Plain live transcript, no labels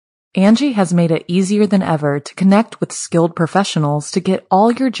Angie has made it easier than ever to connect with skilled professionals to get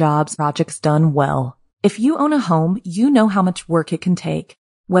all your jobs projects done well. If you own a home, you know how much work it can take,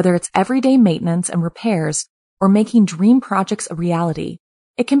 whether it's everyday maintenance and repairs or making dream projects a reality.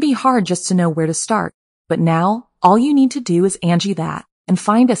 It can be hard just to know where to start, but now all you need to do is Angie that and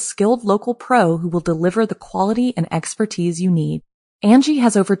find a skilled local pro who will deliver the quality and expertise you need. Angie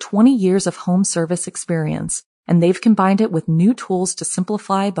has over 20 years of home service experience, and they've combined it with new tools to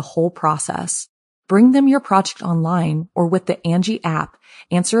simplify the whole process. Bring them your project online or with the Angie app,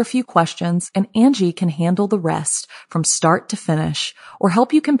 answer a few questions, and Angie can handle the rest from start to finish, or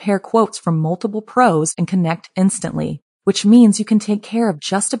help you compare quotes from multiple pros and connect instantly, which means you can take care of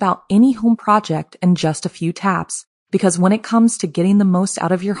just about any home project in just a few taps. Because when it comes to getting the most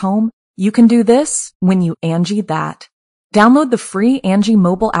out of your home, you can do this when you Angie that. Download the free Angie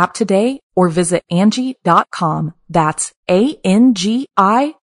mobile app today or visit Angie.com. That's ANGI.com.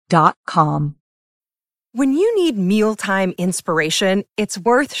 When you need mealtime inspiration, it's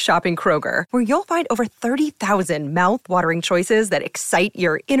worth shopping Kroger, where you'll find over 30,000 mouth-watering choices that excite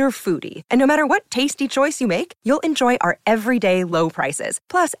your inner foodie. And no matter what tasty choice you make, you'll enjoy our everyday low prices,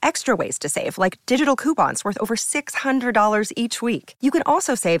 plus extra ways to save, like digital coupons worth over $600 each week. You can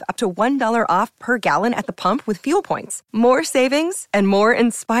also save up to $1 off per gallon at the pump with fuel points. More savings and more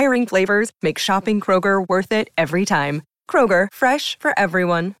inspiring flavors make shopping Kroger worth it every time. Kroger, fresh for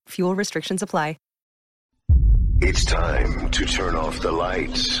everyone. Fuel restrictions apply. It's time to turn off the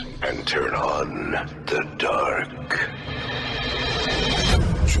lights and turn on the dark.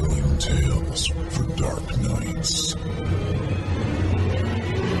 Chilling tales for dark nights.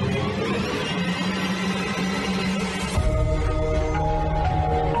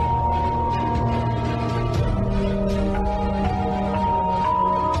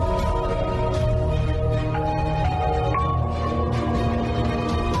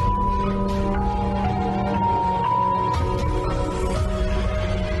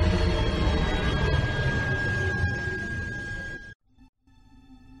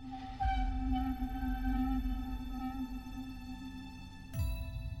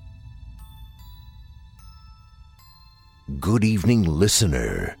 Good evening,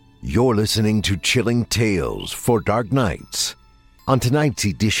 listener. You're listening to Chilling Tales for Dark Nights. On tonight's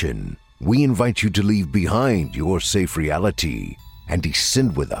edition, we invite you to leave behind your safe reality and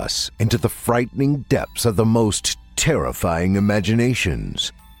descend with us into the frightening depths of the most terrifying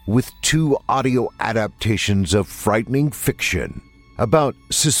imaginations with 2 audio adaptations of frightening fiction about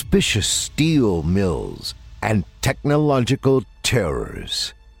suspicious steel mills and technological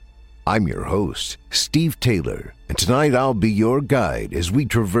terrors. I'm your host, Steve Taylor, and tonight I'll be your guide as we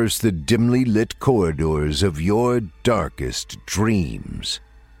traverse the dimly lit corridors of your darkest dreams.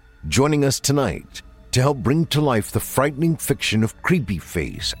 Joining us tonight to help bring to life the frightening fiction of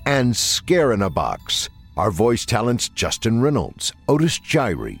Creepyface and Scare in a Box, our voice talents Justin Reynolds, Otis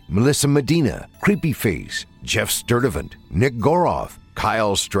Gyrie, Melissa Medina, Creepyface, Jeff Sturdivant, Nick Goroff,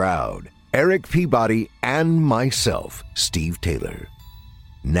 Kyle Stroud, Eric Peabody, and myself, Steve Taylor.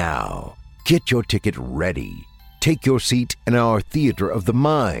 Now, get your ticket ready, take your seat in our Theater of the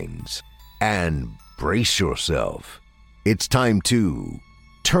Minds, and brace yourself. It's time to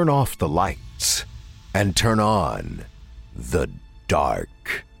turn off the lights and turn on the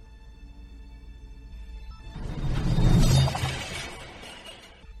dark.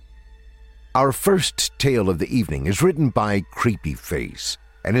 Our first tale of the evening is written by Creepyface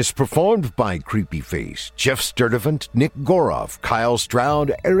and is performed by Creepyface, Jeff Sturdivant, Nick Goroff, Kyle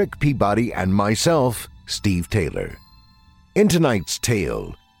Stroud, Eric Peabody, and myself, Steve Taylor. In tonight's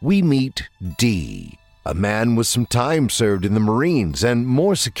tale, we meet D, a man with some time served in the Marines and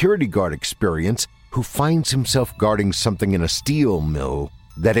more security guard experience who finds himself guarding something in a steel mill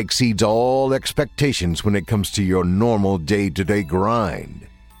that exceeds all expectations when it comes to your normal day-to-day grind.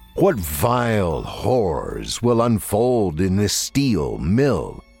 What vile horrors will unfold in this steel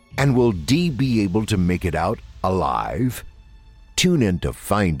mill, and will D be able to make it out alive? Tune in to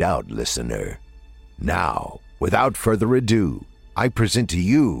find out, listener. Now, without further ado, I present to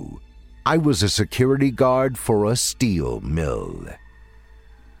you, I was a security guard for a steel mill.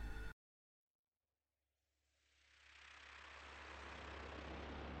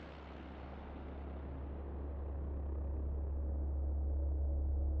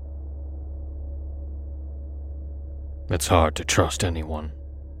 It's hard to trust anyone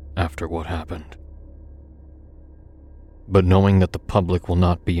after what happened. But knowing that the public will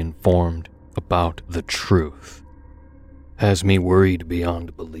not be informed about the truth has me worried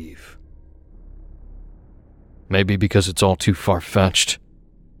beyond belief. Maybe because it's all too far-fetched.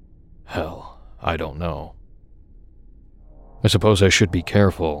 Hell, I don't know. I suppose I should be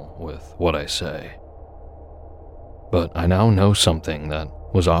careful with what I say. But I now know something that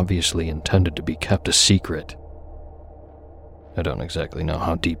was obviously intended to be kept a secret. I don't exactly know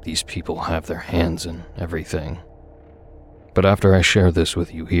how deep these people have their hands in everything. But after I share this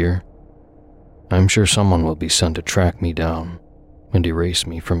with you here, I'm sure someone will be sent to track me down and erase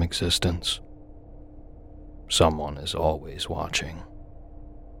me from existence. Someone is always watching.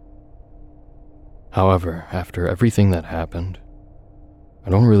 However, after everything that happened, I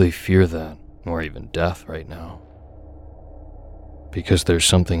don't really fear that, or even death right now. Because there's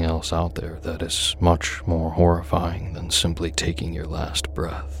something else out there that is much more horrifying than simply taking your last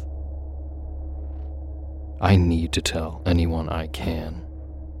breath. I need to tell anyone I can,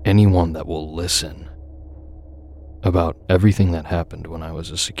 anyone that will listen, about everything that happened when I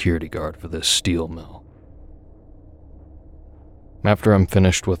was a security guard for this steel mill. After I'm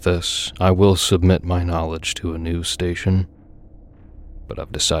finished with this, I will submit my knowledge to a news station, but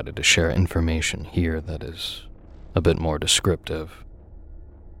I've decided to share information here that is a bit more descriptive.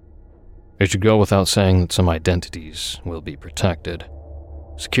 It should go without saying that some identities will be protected.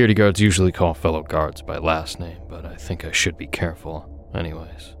 Security guards usually call fellow guards by last name, but I think I should be careful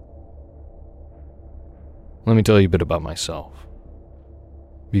anyways. Let me tell you a bit about myself.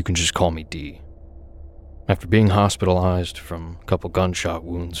 You can just call me D. After being hospitalized from a couple gunshot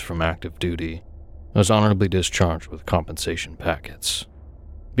wounds from active duty, I was honorably discharged with compensation packets.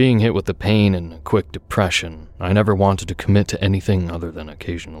 Being hit with the pain and a quick depression, I never wanted to commit to anything other than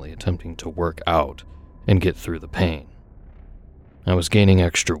occasionally attempting to work out and get through the pain. I was gaining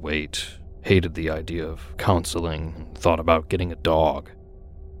extra weight, hated the idea of counseling, and thought about getting a dog.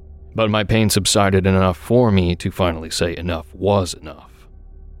 But my pain subsided enough for me to finally say enough was enough.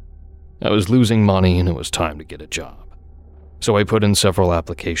 I was losing money and it was time to get a job. So I put in several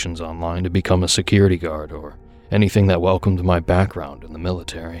applications online to become a security guard or anything that welcomed my background in the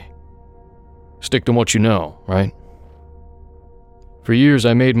military. Stick to what you know, right? For years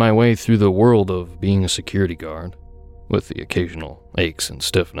I made my way through the world of being a security guard, with the occasional aches and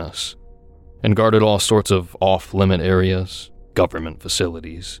stiffness, and guarded all sorts of off-limit areas, government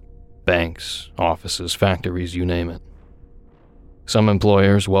facilities, banks, offices, factories, you name it. Some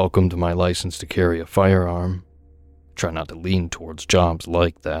employers welcomed my license to carry a firearm. Try not to lean towards jobs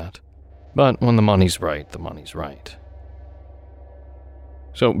like that, but when the money's right, the money's right.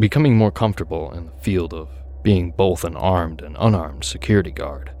 So becoming more comfortable in the field of being both an armed and unarmed security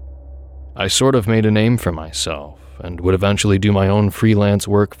guard, I sort of made a name for myself and would eventually do my own freelance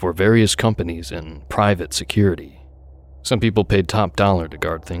work for various companies in private security. Some people paid top dollar to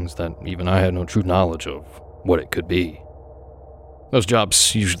guard things that even I had no true knowledge of what it could be. Those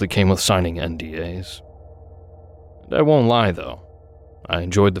jobs usually came with signing NDAs. And I won't lie though, I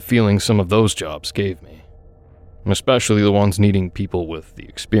enjoyed the feeling some of those jobs gave me. Especially the ones needing people with the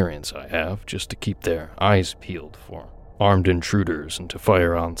experience I have just to keep their eyes peeled for armed intruders and to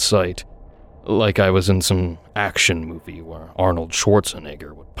fire on sight, like I was in some action movie where Arnold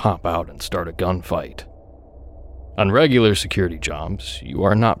Schwarzenegger would pop out and start a gunfight. On regular security jobs, you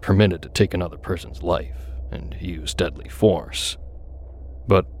are not permitted to take another person's life and use deadly force.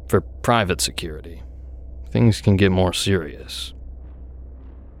 But for private security, things can get more serious.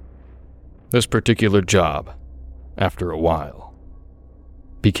 This particular job, after a while,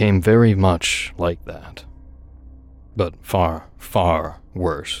 became very much like that, but far, far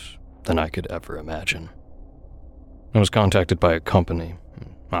worse than I could ever imagine. I was contacted by a company,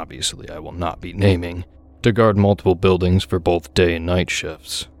 obviously I will not be naming, to guard multiple buildings for both day and night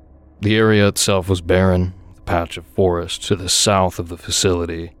shifts. The area itself was barren, with a patch of forest to the south of the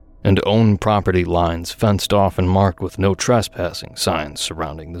facility, and owned property lines fenced off and marked with no trespassing signs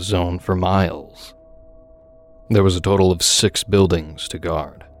surrounding the zone for miles. There was a total of 6 buildings to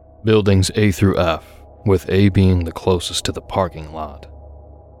guard, buildings A through F, with A being the closest to the parking lot.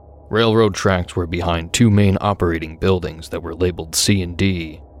 Railroad tracks were behind 2 main operating buildings that were labeled C and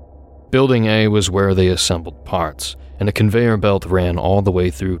D. Building A was where they assembled parts, and a conveyor belt ran all the way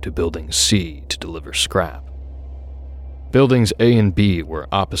through to Building C to deliver scrap. Buildings A and B were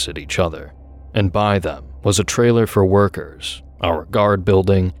opposite each other, and by them was a trailer for workers, our guard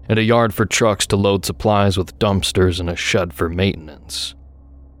building, and a yard for trucks to load supplies with dumpsters and a shed for maintenance.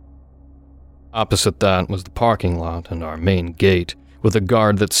 Opposite that was the parking lot and our main gate, with a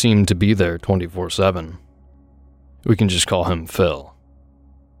guard that seemed to be there 24/7. We can just call him Phil.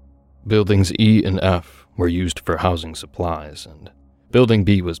 Buildings E and F were used for housing supplies, and Building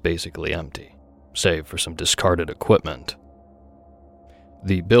B was basically empty, save for some discarded equipment.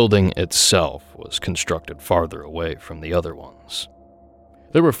 The building itself was constructed farther away from the other ones.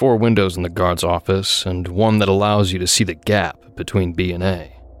 There were 4 windows in the guard's office, and one that allows you to see the gap between B and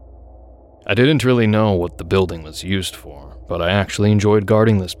A. I didn't really know what the building was used for, but I actually enjoyed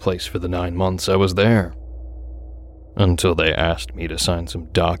guarding this place for the 9 months I was there. Until they asked me to sign some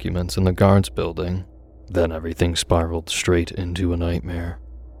documents in the guards building, then everything spiraled straight into a nightmare.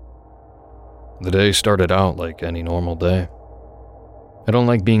 The day started out like any normal day. I don't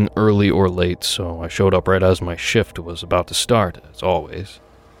like being early or late, so I showed up right as my shift was about to start, as always.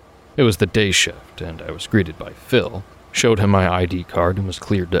 It was the day shift, and I was greeted by Phil, showed him my ID card, and was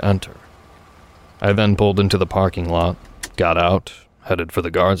cleared to enter. I then pulled into the parking lot, got out, headed for the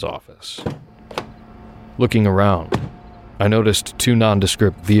guard's office. Looking around, I noticed 2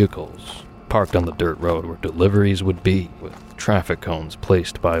 nondescript vehicles parked on the dirt road where deliveries would be, with traffic cones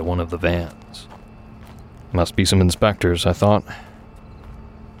placed by one of the vans. Must be some inspectors, I thought.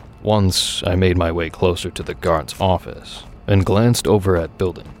 Once, I made my way closer to the guard's office and glanced over at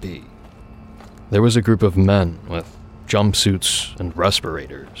Building B. There was a group of men with jumpsuits and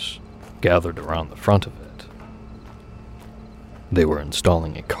respirators gathered around the front of it. They were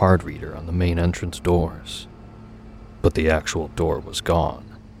installing a card reader on the main entrance doors, but the actual door was gone.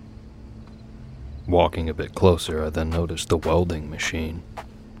 Walking a bit closer, I then noticed the welding machine.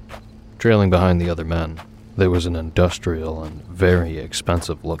 Trailing behind the other men, there was an industrial and very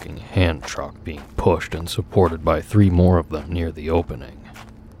expensive-looking hand truck being pushed and supported by 3 more of them near the opening.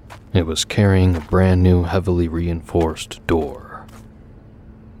 It was carrying a brand new, heavily reinforced door.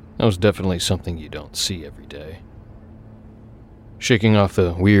 That was definitely something you don't see every day. Shaking off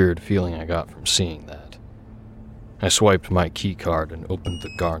the weird feeling I got from seeing that, I swiped my key card and opened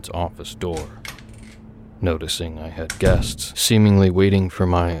the guard's office door, noticing I had guests seemingly waiting for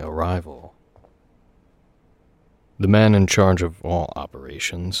my arrival. The man in charge of all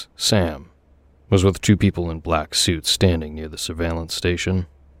operations, Sam, was with 2 people in black suits standing near the surveillance station.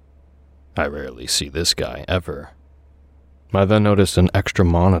 I rarely see this guy ever. I then noticed an extra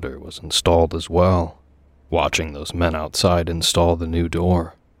monitor was installed as well, watching those men outside install the new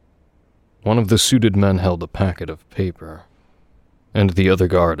door. One of the suited men held a packet of paper, and the other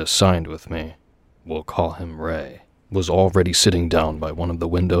guard assigned with me, we'll call him Ray, was already sitting down by one of the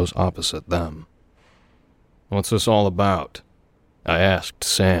windows opposite them. "What's this all about?" I asked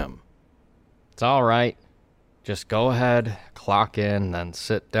Sam. "It's all right. Just go ahead, clock in, then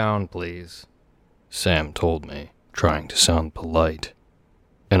sit down, please," Sam told me, trying to sound polite.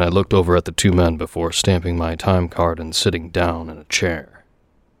 And I looked over at the 2 men before stamping my time card and sitting down in a chair.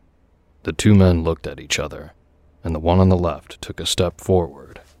 The 2 men looked at each other, and the one on the left took a step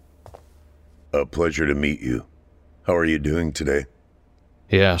forward. A pleasure to meet you. How are you doing today?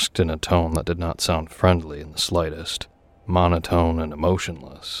 He asked in a tone that did not sound friendly in the slightest, monotone and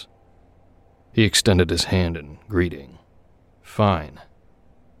emotionless. He extended his hand in greeting. "Fine."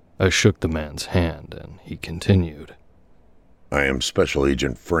 I shook the man's hand, and he continued. I am Special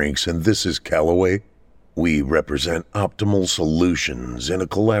Agent Franks, and this is Calloway. We represent Optimal Solutions in a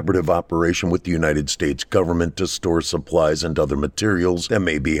collaborative operation with the United States government to store supplies and other materials that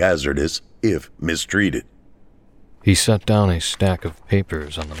may be hazardous if mistreated. He set down a stack of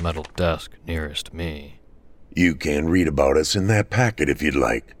papers on the metal desk nearest me. You can read about us in that packet if you'd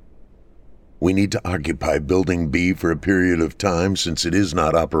like. We need to occupy Building B for a period of time since it is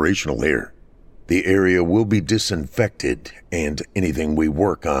not operational here. The area will be disinfected, and anything we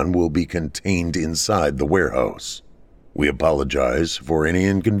work on will be contained inside the warehouse. We apologize for any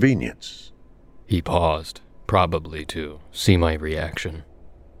inconvenience. He paused, probably to see my reaction.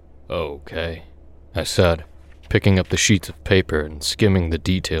 "Okay," I said, picking up the sheets of paper and skimming the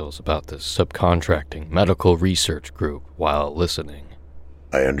details about this subcontracting medical research group while listening.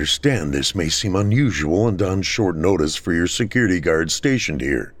 I understand this may seem unusual and on short notice for your security guard stationed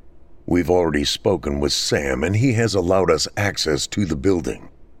here. We've already spoken with Sam, and he has allowed us access to the building.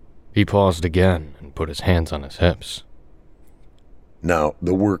 He paused again and put his hands on his hips. Now,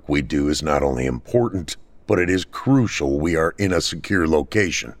 the work we do is not only important, but it is crucial we are in a secure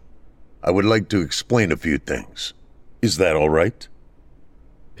location. I would like to explain a few things. Is that all right?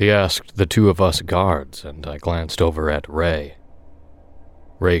 He asked the 2 of us guards, and I glanced over at Ray.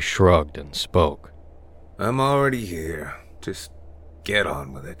 Ray shrugged and spoke. "I'm already here. Just get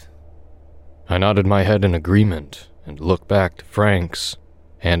on with it." I nodded my head in agreement and looked back to Franks,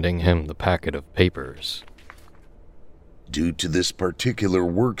 handing him the packet of papers. Due to this particular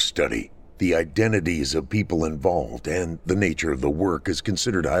work study, the identities of people involved and the nature of the work is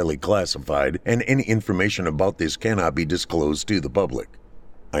considered highly classified, and any information about this cannot be disclosed to the public.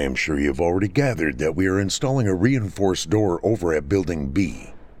 I am sure you've already gathered that we are installing a reinforced door over at Building B.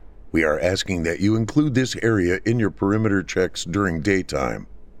 We are asking that you include this area in your perimeter checks during daytime.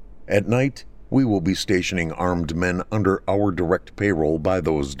 At night, we will be stationing armed men under our direct payroll by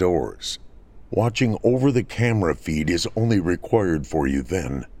those doors. Watching over the camera feed is only required for you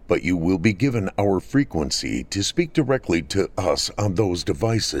then, but you will be given our frequency to speak directly to us on those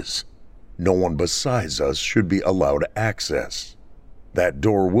devices. No one besides us should be allowed access. That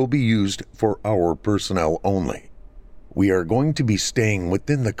door will be used for our personnel only. We are going to be staying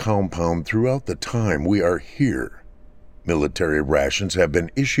within the compound throughout the time we are here. Military rations have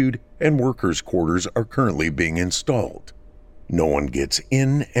been issued and workers' quarters are currently being installed. No one gets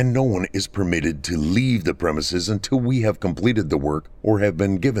in and no one is permitted to leave the premises until we have completed the work or have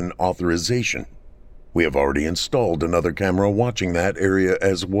been given authorization. We have already installed another camera watching that area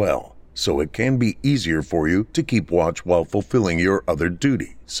as well, so it can be easier for you to keep watch while fulfilling your other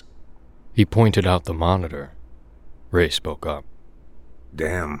duties. He pointed out the monitor. Ray spoke up.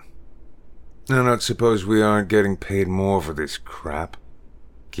 Damn. I don't suppose we aren't getting paid more for this crap?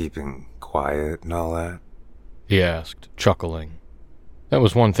 Keeping quiet and all that? He asked, chuckling. That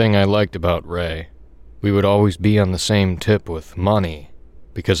was one thing I liked about Ray. We would always be on the same tip with money,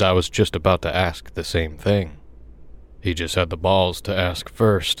 because I was just about to ask the same thing. He just had the balls to ask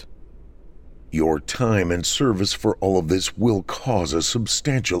first. Your time and service for all of this will cause a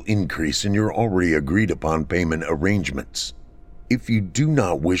substantial increase in your already agreed upon payment arrangements. If you do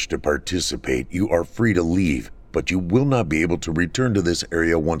not wish to participate, you are free to leave, but you will not be able to return to this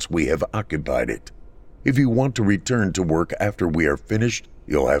area once we have occupied it. If you want to return to work after we are finished,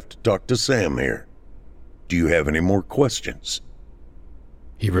 you'll have to talk to Sam here. Do you have any more questions?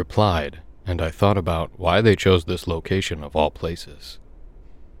 He replied, and I thought about why they chose this location of all places.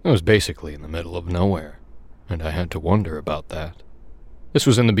 It was basically in the middle of nowhere, and I had to wonder about that. This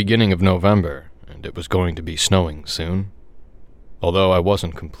was in the beginning of November, and it was going to be snowing soon. Although I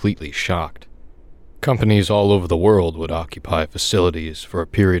wasn't completely shocked. Companies all over the world would occupy facilities for a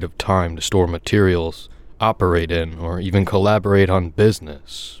period of time to store materials, operate in, or even collaborate on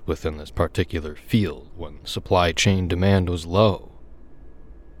business within this particular field when supply chain demand was low.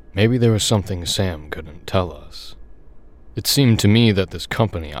 Maybe there was something Sam couldn't tell us. It seemed to me that this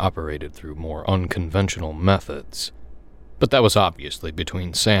company operated through more unconventional methods, but that was obviously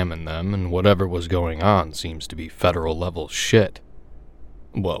between Sam and them, and whatever was going on seems to be federal-level shit.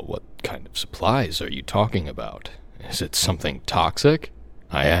 Well, what kind of supplies are you talking about? Is it something toxic?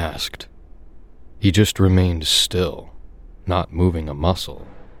 I asked. He just remained still, not moving a muscle,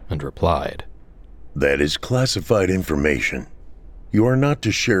 and replied, That is classified information. You are not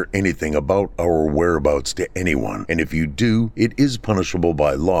to share anything about our whereabouts to anyone, and if you do, it is punishable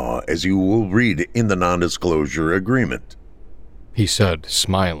by law, as you will read in the non-disclosure agreement. He said,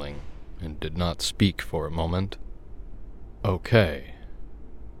 smiling, and did not speak for a moment. Okay.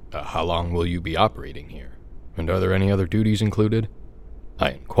 How long will you be operating here? And are there any other duties included?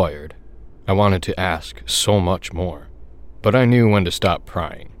 I inquired. I wanted to ask so much more, but I knew when to stop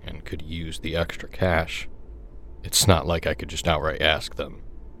prying and could use the extra cash. It's not like I could just outright ask them,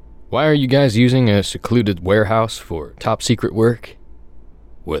 "Why are you guys using a secluded warehouse for top-secret work?"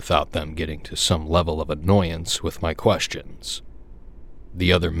 without them getting to some level of annoyance with my questions.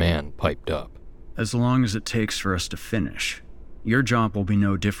 The other man piped up. As long as it takes for us to finish. Your job will be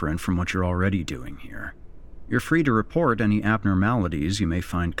no different from what you're already doing here. You're free to report any abnormalities you may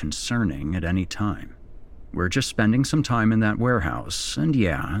find concerning at any time. We're just spending some time in that warehouse, and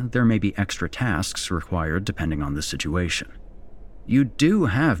yeah, there may be extra tasks required depending on the situation. You do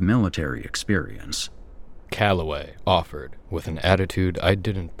have military experience. Calloway offered, with an attitude I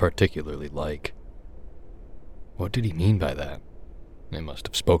didn't particularly like. What did he mean by that? They must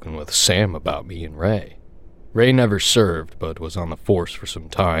have spoken with Sam about me and Ray. Ray never served, but was on the force for some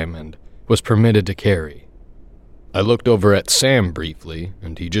time and was permitted to carry. I looked over at Sam briefly,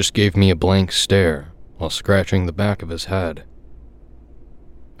 and he just gave me a blank stare while scratching the back of his head.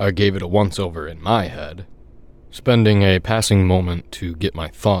 I gave it a once-over in my head, spending a passing moment to get my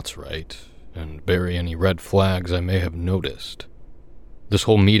thoughts right and bury any red flags I may have noticed. This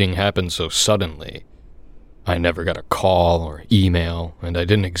whole meeting happened so suddenly. I never got a call or email, and I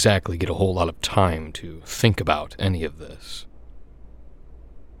didn't exactly get a whole lot of time to think about any of this.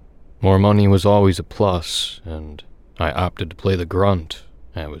 More money was always a plus, and I opted to play the grunt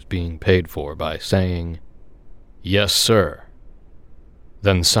I was being paid for by saying, "Yes, sir,"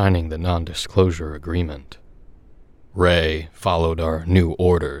 then signing the non-disclosure agreement. Ray followed our new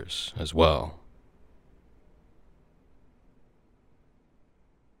orders as well.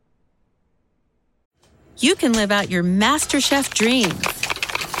 You can live out your MasterChef dreams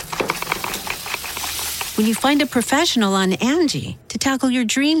when you find a professional on Angie to tackle your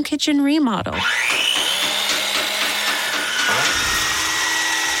dream kitchen remodel.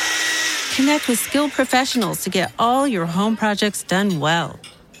 Connect with skilled professionals to get all your home projects done well.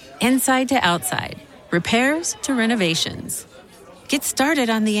 Inside to outside, repairs to renovations. Get started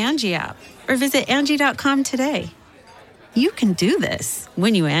on the Angie app or visit Angie.com today. You can do this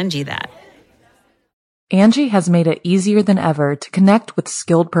when you Angie that. Angie has made it easier than ever to connect with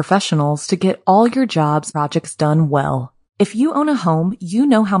skilled professionals to get all your jobs projects done well. If you own a home, you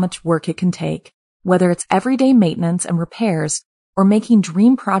know how much work it can take, whether it's everyday maintenance and repairs or making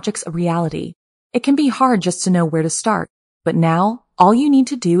dream projects a reality. It can be hard just to know where to start, but now all you need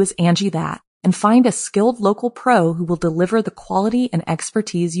to do is Angie that and find a skilled local pro who will deliver the quality and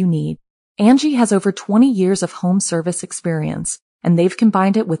expertise you need. Angie has over 20 years of home service experience, and they've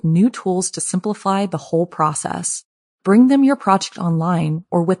combined it with new tools to simplify the whole process. Bring them your project online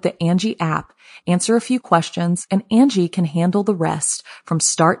or with the Angie app, answer a few questions, and Angie can handle the rest from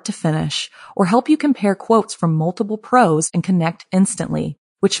start to finish or help you compare quotes from multiple pros and connect instantly,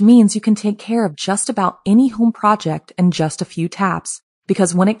 which means you can take care of just about any home project in just a few taps.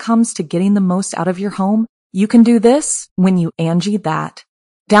 Because when it comes to getting the most out of your home, you can do this when you Angie that.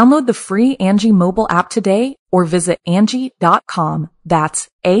 Download the free Angie mobile app today or visit Angie.com. That's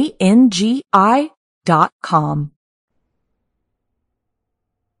ANGI.com.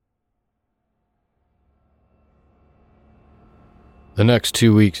 The next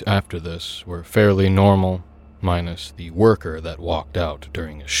 2 weeks after this were fairly normal, minus the worker that walked out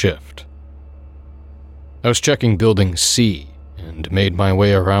during a shift. I was checking Building C and made my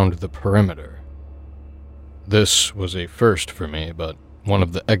way around the perimeter. This was a first for me, but one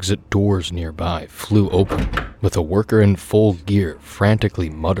of the exit doors nearby flew open, with a worker in full gear frantically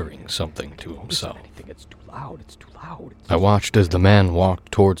muttering something to himself. It's too loud. I watched as the man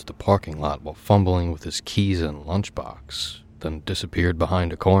walked towards the parking lot while fumbling with his keys and lunchbox, then disappeared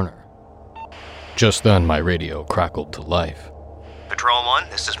behind a corner. Just then, my radio crackled to life. Patrol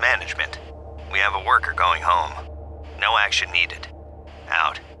 1, this is management. We have a worker going home. No action needed.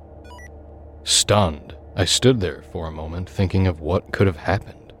 Out. Stunned, I stood there for a moment thinking of what could have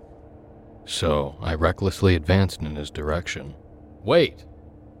happened. So I recklessly advanced in his direction. Wait!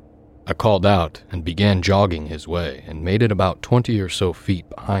 I called out and began jogging his way and made it about 20 or so feet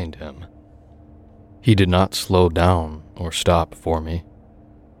behind him. He did not slow down or stop for me.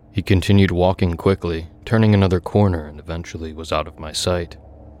 He continued walking quickly, turning another corner, and eventually was out of my sight.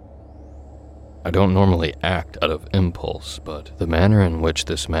 I don't normally act out of impulse, but the manner in which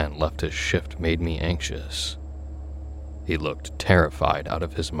this man left his shift made me anxious. He looked terrified out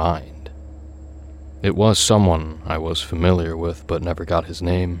of his mind. It was someone I was familiar with, but never got his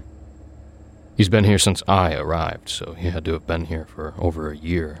name. He's been here since I arrived, so he had to have been here for over a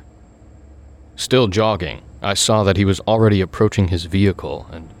year. Still jogging, I saw that he was already approaching his vehicle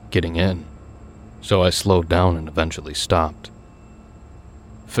and getting in, so I slowed down and eventually stopped.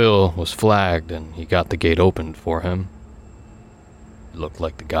 Phil was flagged and he got the gate opened for him. It looked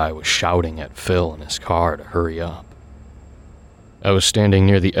like the guy was shouting at Phil in his car to hurry up. I was standing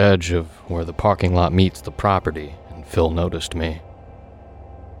near the edge of where the parking lot meets the property, and Phil noticed me.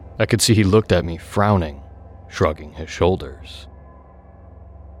 I could see he looked at me frowning, shrugging his shoulders.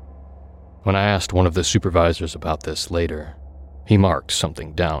 When I asked one of the supervisors about this later, he marked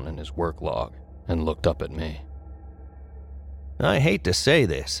something down in his work log and looked up at me. I hate to say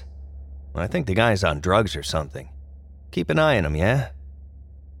this. I think the guy's on drugs or something. Keep an eye on him, yeah?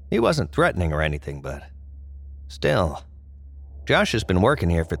 He wasn't threatening or anything, but still. Josh has been working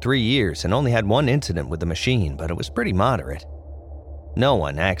here for 3 years and only had one incident with the machine, but it was pretty moderate. No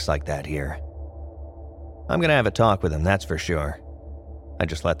one acts like that here. I'm gonna have a talk with him, that's for sure. I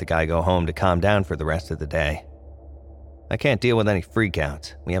just let the guy go home to calm down for the rest of the day. I can't deal with any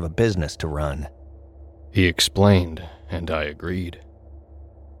freakouts. We have a business to run. He explained, and I agreed.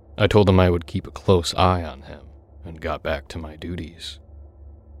 I told him I would keep a close eye on him and got back to my duties.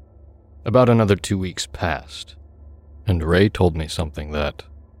 About another 2 weeks passed, and Ray told me something that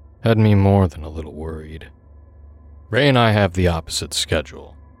had me more than a little worried. Ray and I have the opposite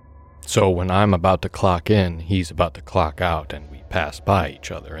schedule, so when I'm about to clock in, he's about to clock out, and we pass by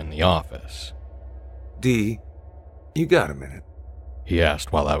each other in the office. D, you got a minute? He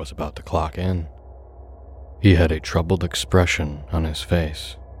asked while I was about to clock in. He had a troubled expression on his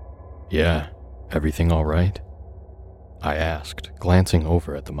face. Yeah, everything all right? I asked, glancing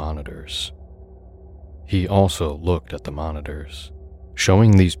over at the monitors. He also looked at the monitors,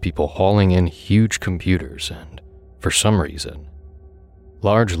 showing these people hauling in huge computers and, for some reason,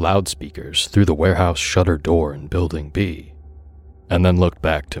 large loudspeakers through the warehouse shutter door in Building B, and then looked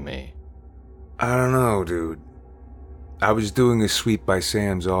back to me. I don't know, dude. I was doing a sweep by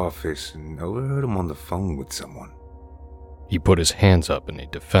Sam's office and overheard him on the phone with someone. He put his hands up in a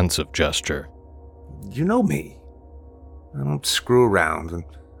defensive gesture. You know me. I don't screw around, and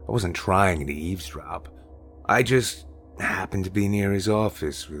I wasn't trying to eavesdrop. I just happened to be near his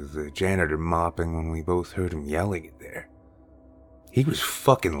office with the janitor mopping when we both heard him yelling in there. He was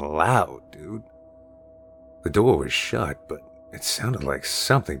fucking loud, dude. The door was shut, but it sounded like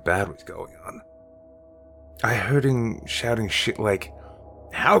something bad was going on. I heard him shouting shit like,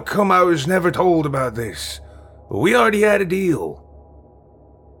 "How come I was never told about this? We already had a deal."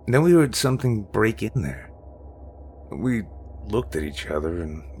 And then we heard something break in there. We looked at each other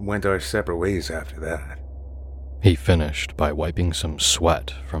and went our separate ways after that. He finished by wiping some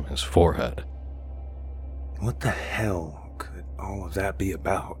sweat from his forehead. What the hell could all of that be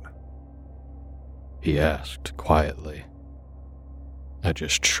about? He asked quietly. I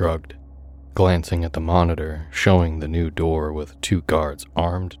just shrugged, glancing at the monitor showing the new door with 2 guards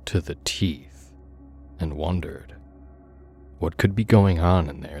armed to the teeth, and wondered what could be going on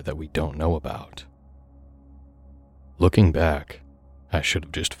in there that we don't know about. Looking back, I should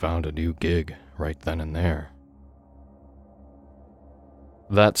have just found a new gig right then and there.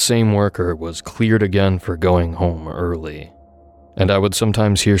 That same worker was cleared again for going home early, and I would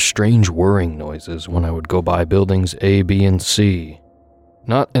sometimes hear strange whirring noises when I would go by buildings A, B, and C.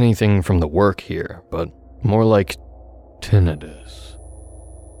 Not anything from the work here, but more like tinnitus.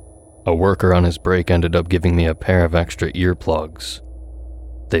 A worker on his break ended up giving me a pair of extra earplugs.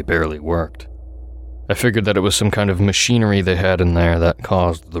 They barely worked. I figured that it was some kind of machinery they had in there that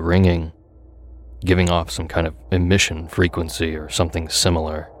caused the ringing, giving off some kind of emission frequency or something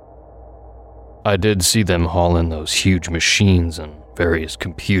similar. I did see them haul in those huge machines and various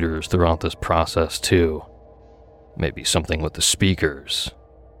computers throughout this process too. Maybe something with the speakers.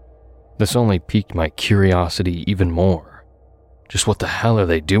 This only piqued my curiosity even more. Just what the hell are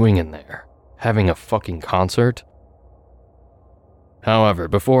they doing in there? Having a fucking concert? However,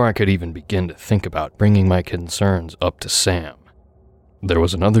 before I could even begin to think about bringing my concerns up to Sam, there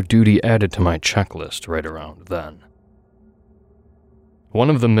was another duty added to my checklist right around then. One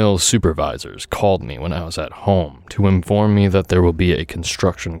of the mill's supervisors called me when I was at home to inform me that there will be a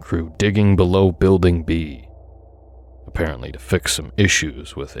construction crew digging below Building B, apparently to fix some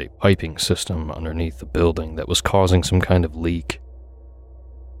issues with a piping system underneath the building that was causing some kind of leak.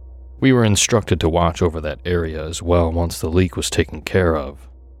 We were instructed to watch over that area as well once the leak was taken care of.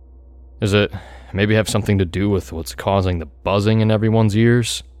 Is it maybe have something to do with what's causing the buzzing in everyone's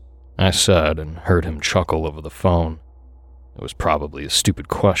ears? I said, and heard him chuckle over the phone. It was probably a stupid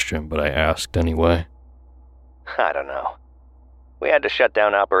question, but I asked anyway. I don't know. We had to shut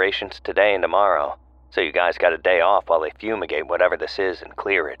down operations today and tomorrow, so you guys got a day off while they fumigate whatever this is and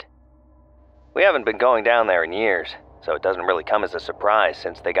clear it. We haven't been going down there in years, so it doesn't really come as a surprise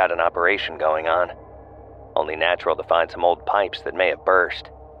since they got an operation going on. Only natural to find some old pipes that may have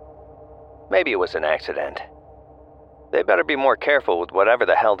burst. Maybe it was an accident. They better be more careful with whatever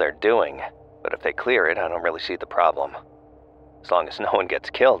the hell they're doing, but if they clear it, I don't really see the problem. As long as no one gets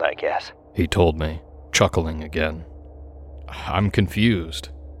killed, I guess. He told me, chuckling again. I'm confused,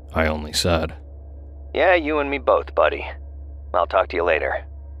 I only said. Yeah, you and me both, buddy. I'll talk to you later.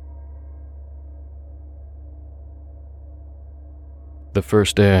 The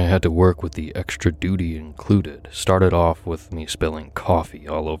first day I had to work with the extra duty included started off with me spilling coffee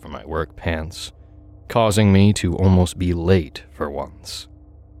all over my work pants, causing me to almost be late for once.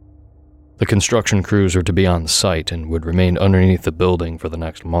 The construction crews are to be on site and would remain underneath the building for the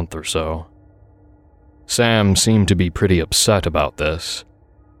next month or so. Sam seemed to be pretty upset about this,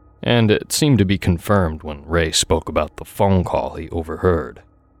 and it seemed to be confirmed when Ray spoke about the phone call he overheard.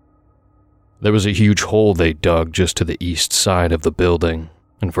 There was a huge hole they dug just to the east side of the building,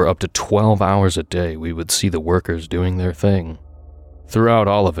 and for up to 12 hours a day we would see the workers doing their thing. Throughout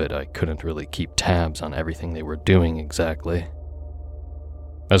all of it, I couldn't really keep tabs on everything they were doing exactly.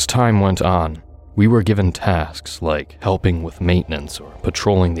 As time went on, we were given tasks like helping with maintenance or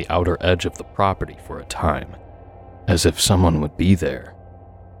patrolling the outer edge of the property for a time, as if someone would be there.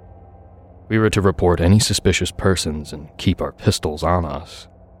 We were to report any suspicious persons and keep our pistols on us.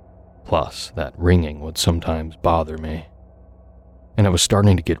 Plus, that ringing would sometimes bother me, and I was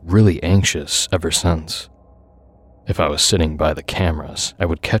starting to get really anxious ever since. If I was sitting by the cameras, I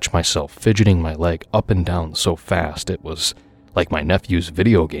would catch myself fidgeting my leg up and down so fast it was like my nephew's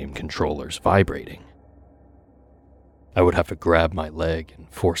video game controllers vibrating. I would have to grab my leg and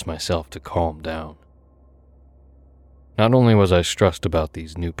force myself to calm down. Not only was I stressed about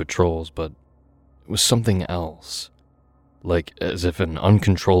these new patrols, but it was something else. like as if an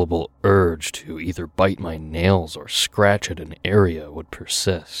uncontrollable urge to either bite my nails or scratch at an area would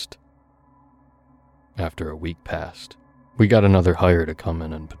persist. After a week passed, we got another hire to come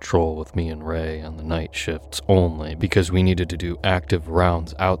in and patrol with me and Ray on the night shifts only because we needed to do active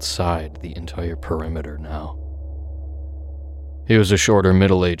rounds outside the entire perimeter now. He was a shorter,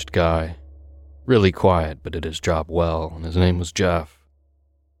 middle-aged guy, really quiet but did his job well, and his name was Jeff.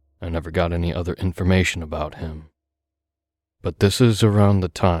 I never got any other information about him. But this is around the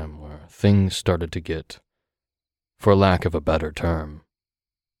time where things started to get, for lack of a better term,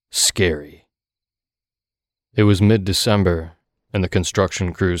 scary. It was mid-December, and the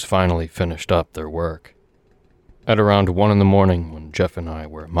construction crews finally finished up their work. At around 1 a.m, when Jeff and I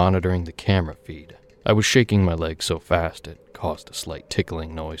were monitoring the camera feed, I was shaking my leg so fast it caused a slight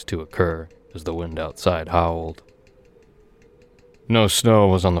tickling noise to occur as the wind outside howled. No snow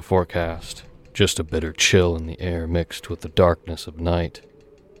was on the forecast, just a bitter chill in the air mixed with the darkness of night.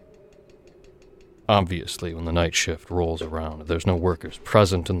 Obviously, when the night shift rolls around, there's no workers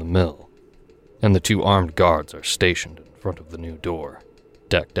present in the mill, and the 2 armed guards are stationed in front of the new door,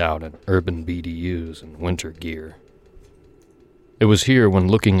 decked out in urban BDUs and winter gear. It was here, when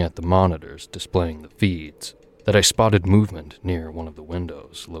looking at the monitors displaying the feeds, that I spotted movement near one of the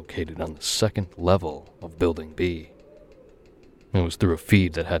windows located on the 2nd level of Building B. It was through a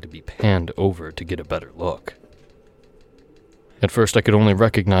feed that had to be panned over to get a better look. At first I could only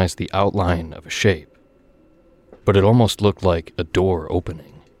recognize the outline of a shape, but it almost looked like a door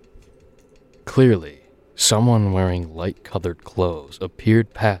opening. Clearly, someone wearing light-colored clothes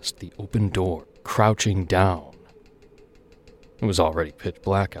appeared past the open door, crouching down. It was already pitch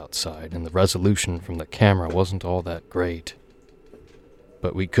black outside, and the resolution from the camera wasn't all that great.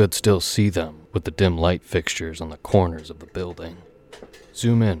 But we could still see them with the dim light fixtures on the corners of the building.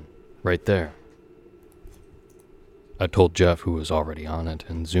 Zoom in, right there. I told Jeff, who was already on it,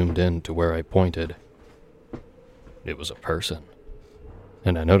 and zoomed in to where I pointed. It was a person,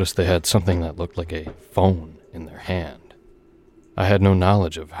 and I noticed they had something that looked like a phone in their hand. I had no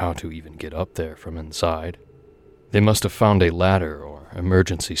knowledge of how to even get up there from inside. They must have found a ladder or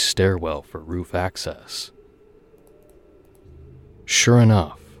emergency stairwell for roof access. Sure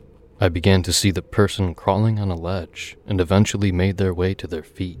enough, I began to see the person crawling on a ledge and eventually made their way to their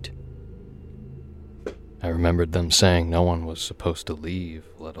feet. I remembered them saying no one was supposed to leave,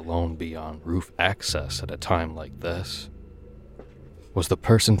 let alone be on roof access at a time like this. Was the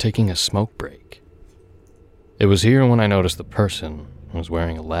person taking a smoke break? It was here when I noticed the person was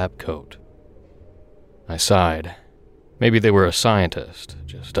wearing a lab coat. I sighed. Maybe they were a scientist,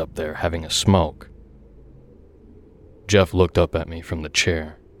 just up there having a smoke. Jeff looked up at me from the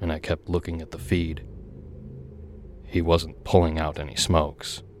chair, and I kept looking at the feed. He wasn't pulling out any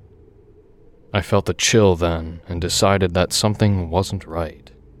smokes. I felt a chill then and decided that something wasn't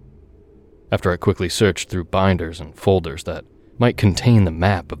right. After I quickly searched through binders and folders that might contain the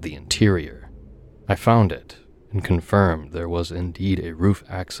map of the interior, I found it and confirmed there was indeed a roof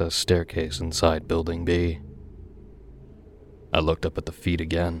access staircase inside Building B. I looked up at the feed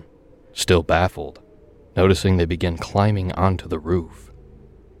again, still baffled, noticing they began climbing onto the roof.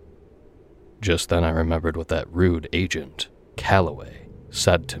 Just then I remembered what that rude agent, Calloway,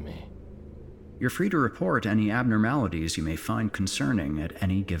 said to me. You're free to report any abnormalities you may find concerning at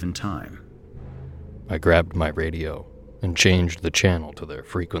any given time. I grabbed my radio and changed the channel to their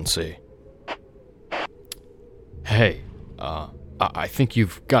frequency. Hey, I think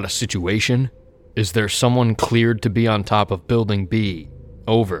you've got a situation. Is there someone cleared to be on top of Building B?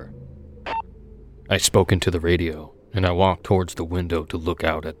 Over. I spoke into the radio, and I walked towards the window to look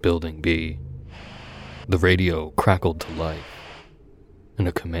out at Building B. The radio crackled to life, and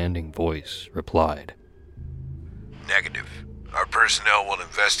a commanding voice replied. Negative. Our personnel will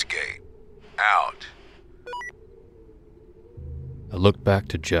investigate. Out. I looked back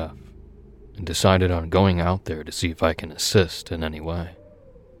to Jeff and decided on going out there to see if I can assist in any way.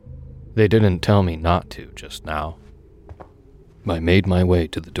 They didn't tell me not to just now. I made my way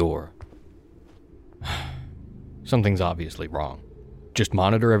to the door. Something's obviously wrong. Just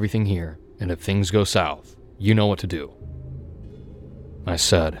monitor everything here, and if things go south, you know what to do, I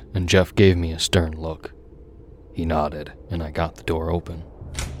said, and Jeff gave me a stern look. He nodded, and I got the door open.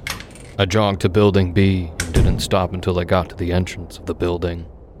 I jogged to Building B and didn't stop until I got to the entrance of the building.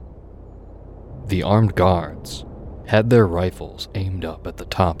 The armed guards had their rifles aimed up at the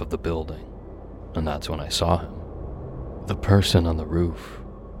top of the building, and that's when I saw him. The person on the roof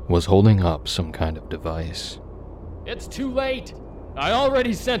was holding up some kind of device. It's too late! I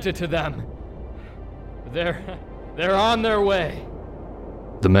already sent it to them! They're on their way.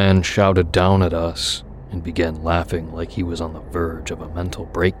 The man shouted down at us, and began laughing like he was on the verge of a mental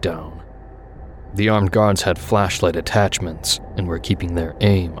breakdown. The armed guards had flashlight attachments and were keeping their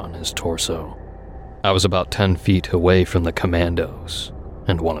aim on his torso. I was about 10 feet away from the commandos,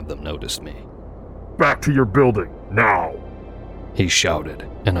 and one of them noticed me. "Back to your building, now!" he shouted,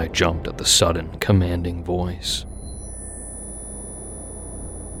 and I jumped at the sudden, commanding voice.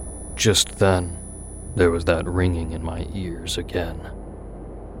 Just then, there was that ringing in my ears again.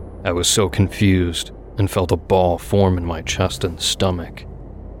 I was so confused and felt a ball form in my chest and stomach.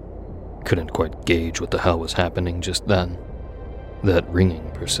 Couldn't quite gauge what the hell was happening just then. That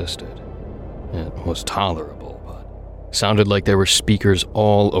ringing persisted. It was tolerable, but sounded like there were speakers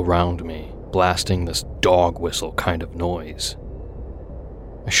all around me, blasting this dog whistle kind of noise.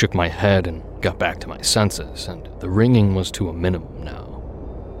 I shook my head and got back to my senses, and the ringing was to a minimum now.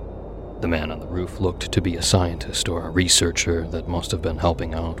 The man on the roof looked to be a scientist or a researcher that must have been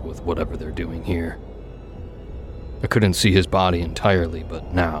helping out with whatever they're doing here. I couldn't see his body entirely,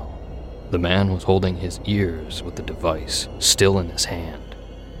 but now, the man was holding his ears with the device still in his hand.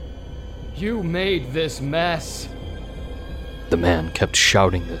 "You made this mess." The man kept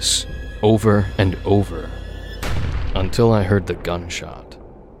shouting this over and over until I heard the gunshot.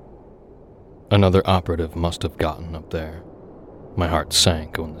 Another operative must have gotten up there. My heart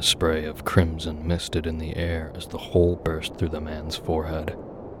sank when the spray of crimson misted in the air as the hole burst through the man's forehead.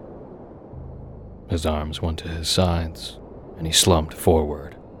 His arms went to his sides, and he slumped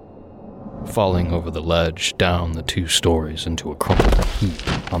forward, falling over the ledge down the 2 stories into a crumpled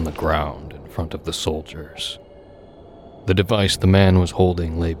heap on the ground in front of the soldiers. The device the man was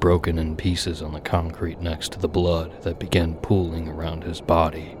holding lay broken in pieces on the concrete next to the blood that began pooling around his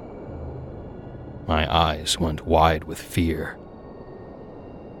body. My eyes went wide with fear.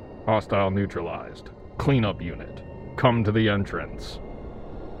 "Hostile neutralized. Cleanup unit. Come to the entrance."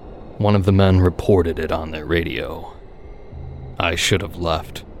 One of the men reported it on their radio. I should have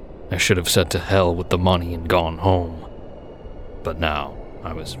left. I should have said to hell with the money and gone home. But now,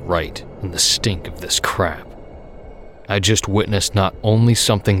 I was right in the stink of this crap. I just witnessed not only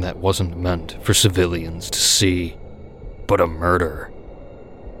something that wasn't meant for civilians to see, but a murder.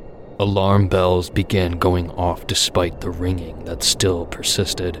 Alarm bells began going off despite the ringing that still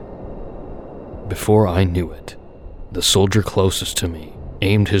persisted. Before I knew it, the soldier closest to me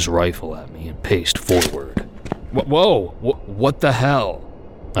aimed his rifle at me and paced forward. Whoa! What the hell?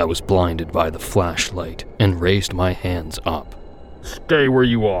 I was blinded by the flashlight and raised my hands up. "Stay where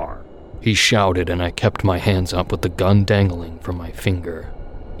you are," he shouted, and I kept my hands up with the gun dangling from my finger.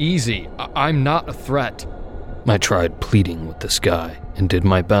 "Easy, I'm not a threat." I tried pleading with this guy and did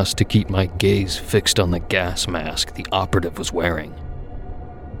my best to keep my gaze fixed on the gas mask the operative was wearing.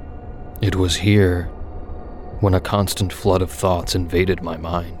 It was here when a constant flood of thoughts invaded my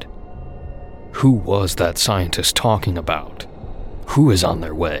mind. Who was that scientist talking about? Who is on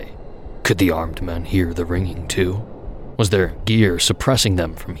their way? Could the armed men hear the ringing too? Was their gear suppressing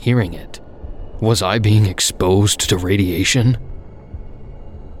them from hearing it? Was I being exposed to radiation?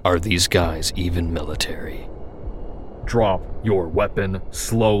 Are these guys even military? "Drop your weapon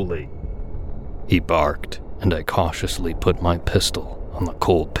slowly," he barked, and I cautiously put my pistol on the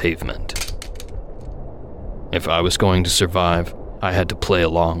cold pavement. If I was going to survive, I had to play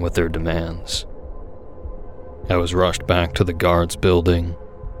along with their demands. I was rushed back to the guards' building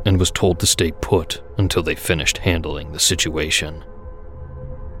and was told to stay put until they finished handling the situation.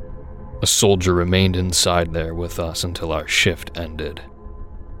 A soldier remained inside there with us until our shift ended.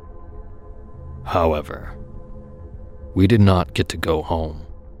 However, we did not get to go home,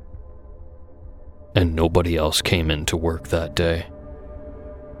 and nobody else came in to work that day.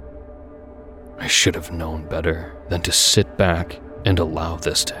 I should have known better than to sit back and allow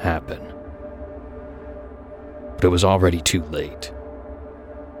this to happen. But it was already too late.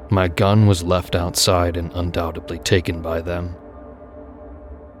 My gun was left outside and undoubtedly taken by them.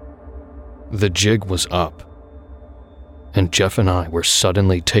 The jig was up, and Jeff and I were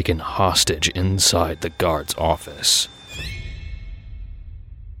suddenly taken hostage inside the guard's office.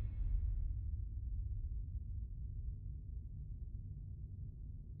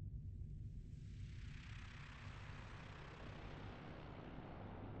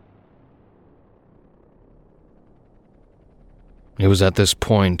 It was at this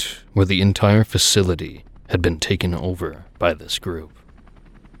point where the entire facility had been taken over by this group.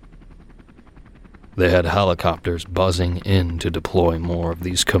 They had helicopters buzzing in to deploy more of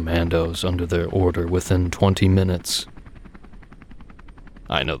these commandos under their order within 20 minutes.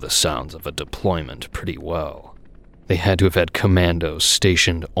 I know the sounds of a deployment pretty well. They had to have had commandos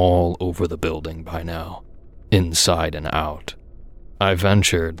stationed all over the building by now, inside and out. I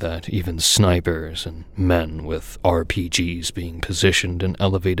ventured that even snipers and men with RPGs being positioned in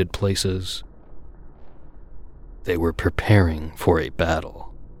elevated places, they were preparing for a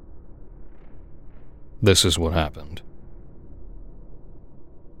battle. This is what happened.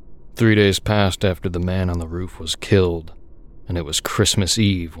 3 days passed after the man on the roof was killed, and it was Christmas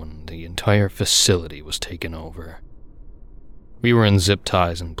Eve when the entire facility was taken over. We were in zip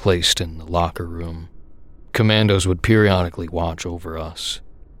ties and placed in the locker room. Commandos would periodically watch over us.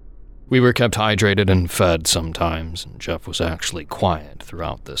 We were kept hydrated and fed sometimes, and Jeff was actually quiet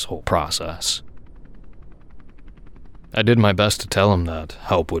throughout this whole process. I did my best to tell him that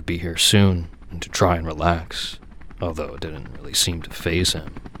help would be here soon and to try and relax, although it didn't really seem to faze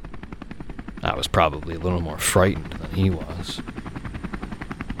him. I was probably a little more frightened than he was.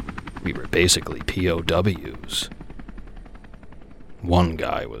 We were basically POWs. One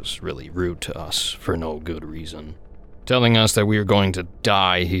guy was really rude to us for no good reason, telling us that we were going to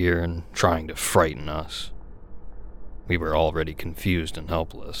die here and trying to frighten us. We were already confused and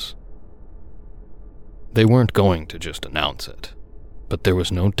helpless. They weren't going to just announce it, but there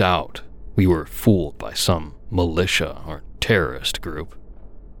was no doubt we were fooled by some militia or terrorist group.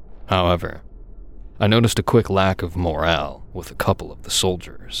 However, I noticed a quick lack of morale with a couple of the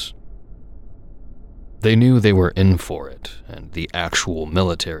soldiers. They knew they were in for it, and the actual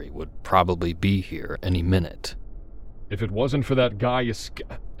military would probably be here any minute. If it wasn't for that guy,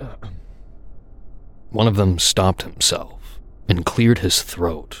 One of them stopped himself and cleared his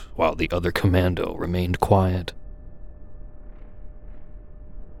throat while the other commando remained quiet.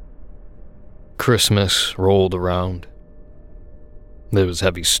 Christmas rolled around. There was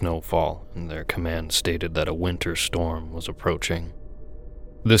heavy snowfall, and their command stated that a winter storm was approaching.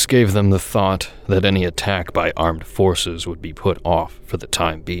 This gave them the thought that any attack by armed forces would be put off for the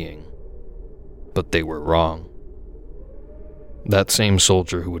time being. But they were wrong. That same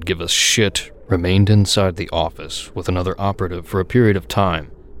soldier who would give us shit remained inside the office with another operative for a period of time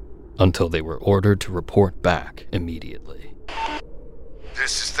until they were ordered to report back immediately.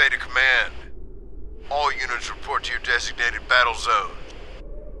 This is Theta Command. All units report to your designated battle zone.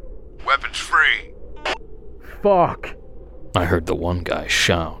 Weapons free. Fuck. I heard the one guy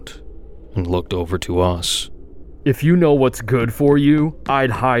shout and looked over to us. If you know what's good for you,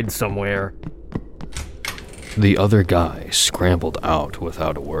 I'd hide somewhere. The other guy scrambled out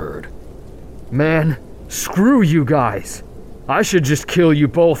without a word. Man, screw you guys. I should just kill you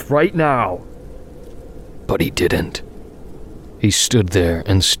both right now. But he didn't. He stood there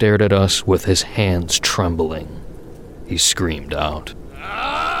and stared at us with his hands trembling. He screamed out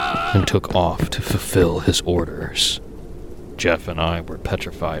and took off to fulfill his orders. Jeff and I were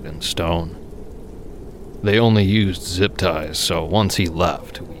petrified in stone. They only used zip ties, so once he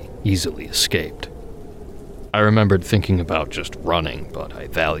left, we easily escaped. I remembered thinking about just running, but I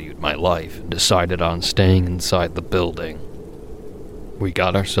valued my life and decided on staying inside the building. We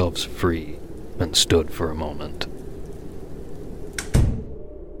got ourselves free and stood for a moment.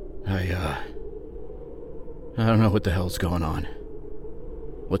 I don't know what the hell's going on.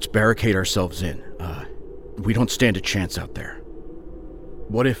 Let's barricade ourselves in. We don't stand a chance out there.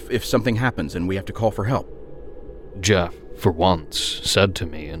 What if something happens and we have to call for help? Jeff, for once, said to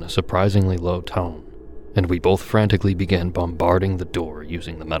me in a surprisingly low tone, and we both frantically began bombarding the door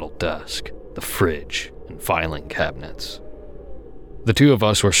using the metal desk, the fridge, and filing cabinets. The two of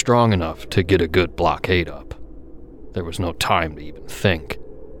us were strong enough to get a good blockade up. There was no time to even think.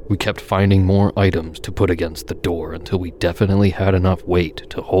 We kept finding more items to put against the door until we definitely had enough weight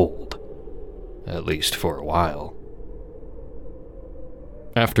to hold. At least for a while.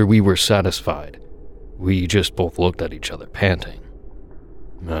 After we were satisfied, we just both looked at each other panting,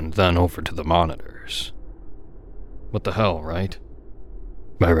 and then over to the monitors. What the hell, right?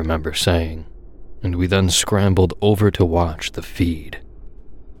 I remember saying, and we then scrambled over to watch the feed.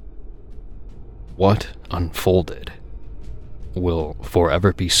 What unfolded will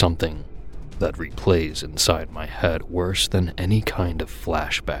forever be something that replays inside my head worse than any kind of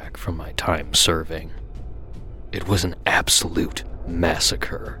flashback from my time serving. It was an absolute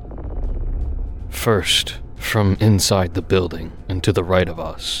massacre. First, from inside the building and to the right of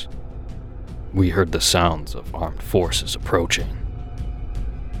us, we heard the sounds of armed forces approaching.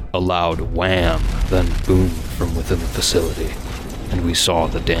 A loud wham then boomed from within the facility, and we saw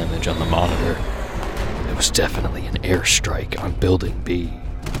the damage on the monitor. It was definitely an airstrike on Building B.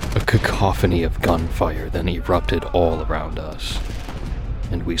 A cacophony of gunfire then erupted all around us,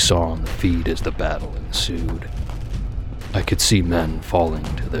 and we saw on the feed as the battle ensued. I could see men falling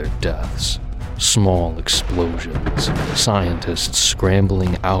to their deaths, small explosions, scientists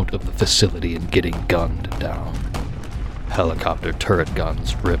scrambling out of the facility and getting gunned down. helicopter turret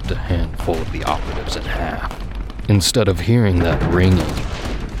guns ripped a handful of the operatives in half. Instead of hearing that ringing,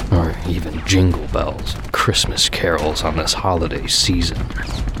 or even jingle bells and Christmas carols on this holiday season,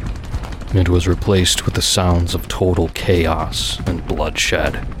 it was replaced with the sounds of total chaos and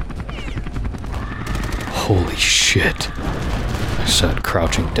bloodshed. Holy shit, I said,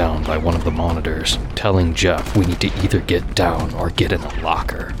 crouching down by one of the monitors, telling Jeff we need to either get down or get in a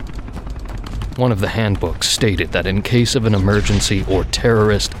locker. One of the handbooks stated that in case of an emergency or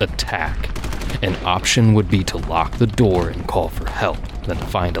terrorist attack, an option would be to lock the door and call for help, then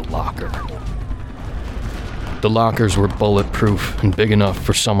find a locker. The lockers were bulletproof and big enough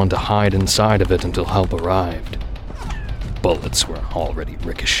for someone to hide inside of it until help arrived. Bullets were already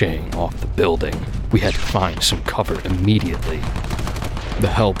ricocheting off the building. We had to find some cover immediately.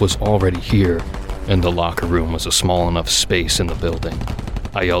 The help was already here, and the locker room was a small enough space in the building.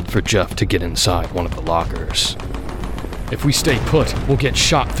 I yelled for Jeff to get inside one of the lockers. If we stay put, we'll get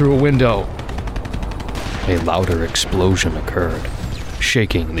shot through a window. A louder explosion occurred,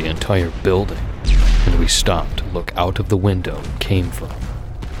 shaking the entire building, and we stopped to look out of the window it came from.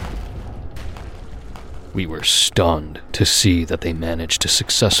 We were stunned to see that they managed to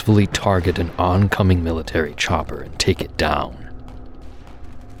successfully target an oncoming military chopper and take it down.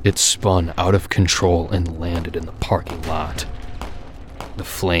 It spun out of control and landed in the parking lot. The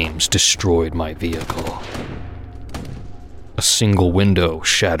flames destroyed my vehicle. A single window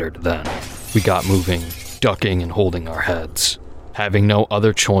shattered then. We got moving, ducking and holding our heads. Having no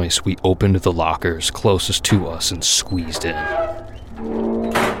other choice, we opened the lockers closest to us and squeezed in.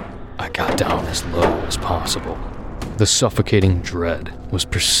 I got down as low as possible. The suffocating dread was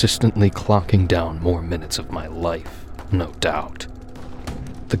persistently clocking down more minutes of my life, no doubt.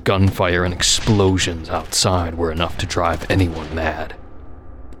 The gunfire and explosions outside were enough to drive anyone mad.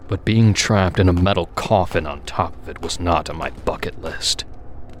 But being trapped in a metal coffin on top of it was not on my bucket list.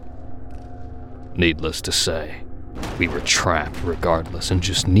 Needless to say, we were trapped regardless and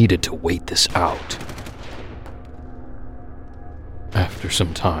just needed to wait this out. After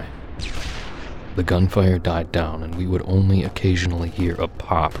some time, the gunfire died down and we would only occasionally hear a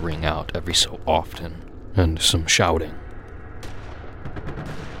pop ring out every so often, and some shouting.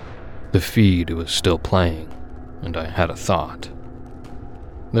 The feed was still playing, and I had a thought.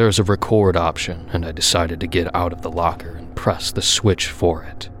 There's a record option, and I decided to get out of the locker and press the switch for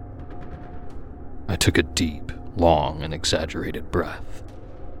it. I took a deep, long, and exaggerated breath,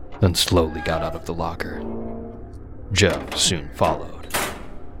 then slowly got out of the locker. Jeff soon followed.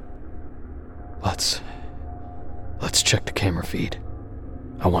 Let's check the camera feed.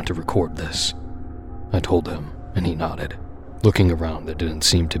 I want to record this, I told him, and he nodded. Looking around, there didn't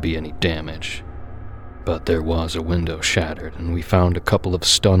seem to be any damage, but there was a window shattered, and we found a couple of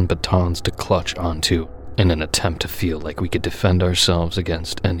stun batons to clutch onto in an attempt to feel like we could defend ourselves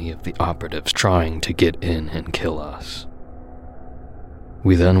against any of the operatives trying to get in and kill us.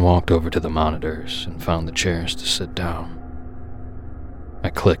 We then walked over to the monitors and found the chairs to sit down. I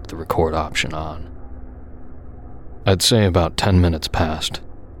clicked the record option on. I'd say about 10 minutes passed.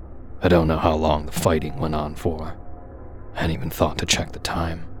 I don't know how long the fighting went on for. I hadn't even thought to check the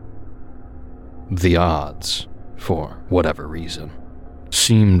time. The odds, for whatever reason,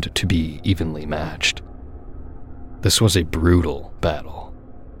 seemed to be evenly matched. This was a brutal battle.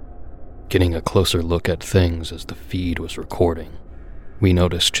 Getting a closer look at things as the feed was recording, we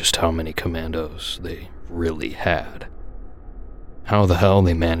noticed just how many commandos they really had. How the hell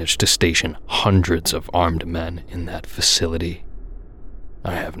they managed to station hundreds of armed men in that facility,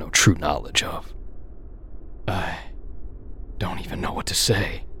 I have no true knowledge of. I don't even know what to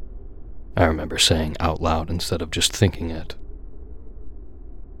say, I remember saying out loud instead of just thinking it.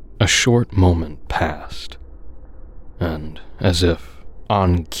 A short moment passed, and as if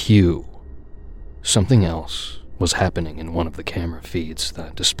on cue, something else was happening in one of the camera feeds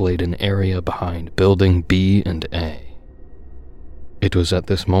that displayed an area behind building B and A. It was at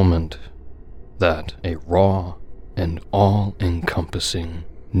this moment that a raw and all-encompassing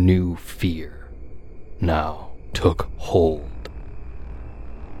new fear now took hold.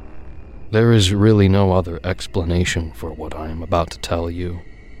 There is really no other explanation for what I am about to tell you.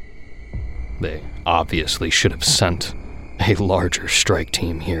 They obviously should have sent a larger strike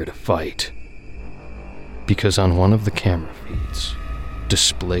team here to fight, because on one of the camera feeds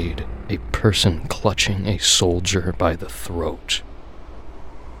displayed a person clutching a soldier by the throat.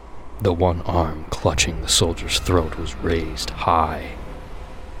 The one arm clutching the soldier's throat was raised high.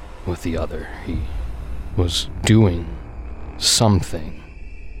 With the other, he was doing something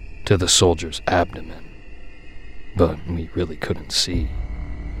to the soldier's abdomen, but we really couldn't see.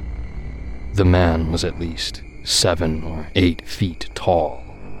 The man was at least 7 or 8 feet tall,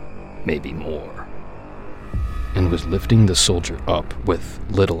 maybe more, and was lifting the soldier up with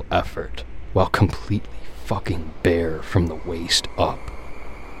little effort while completely fucking bare from the waist up.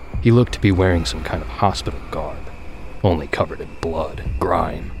 He looked to be wearing some kind of hospital garb, only covered in blood and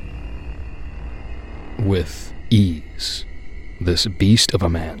grime. With ease, this beast of a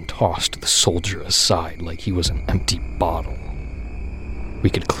man tossed the soldier aside like he was an empty bottle. We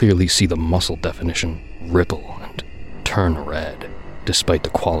could clearly see the muscle definition ripple and turn red, despite the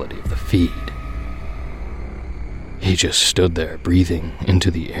quality of the feed. He just stood there, breathing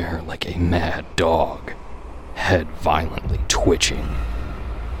into the air like a mad dog, head violently twitching.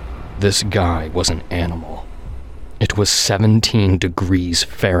 This guy was an animal. It was 17 degrees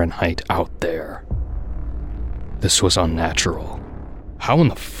Fahrenheit out there. This was unnatural. How in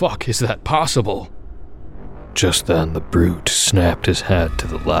the fuck is that possible? Just then, the brute snapped his head to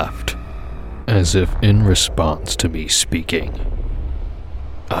the left, as if in response to me speaking.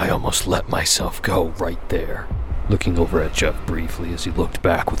 I almost let myself go right there, looking over at Jeff briefly as he looked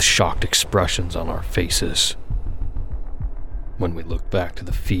back with shocked expressions on our faces. When we looked back to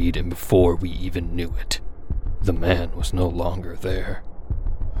the feed and before we even knew it, the man was no longer there.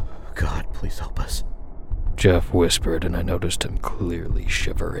 God, please help us. Jeff whispered, and I noticed him clearly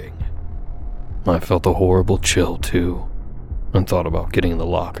shivering. I felt a horrible chill too, and thought about getting in the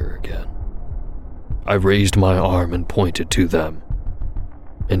locker again. I raised my arm and pointed to them,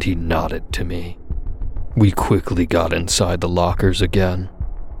 and he nodded to me. We quickly got inside the lockers again,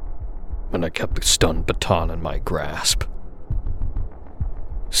 and I kept the stun baton in my grasp.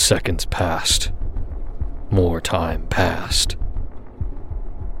 Seconds passed. More time passed.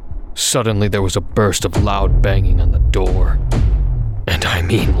 Suddenly there was a burst of loud banging on the door, and I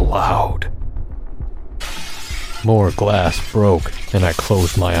mean loud. More glass broke, and I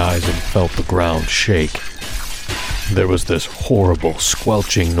closed my eyes and felt the ground shake. There was this horrible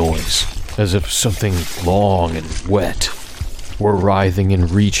squelching noise, as if something long and wet were writhing and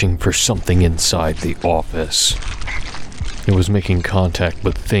reaching for something inside the office. It was making contact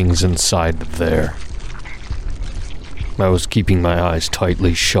with things inside there. I was keeping my eyes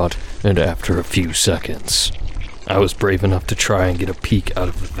tightly shut, and after a few seconds, I was brave enough to try and get a peek out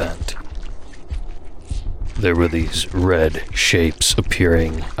of the vent. There were these red shapes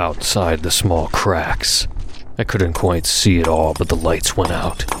appearing outside the small cracks. I couldn't quite see it all, but the lights went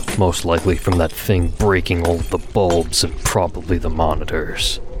out, most likely from that thing breaking all of the bulbs and probably the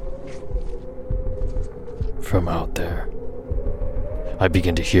monitors. From out there, I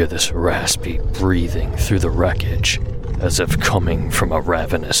began to hear this raspy breathing through the wreckage, as if coming from a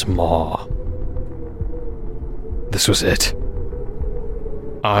ravenous maw. This was it.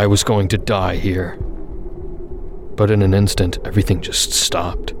 I was going to die here. But in an instant, everything just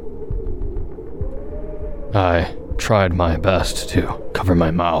stopped. I tried my best to cover my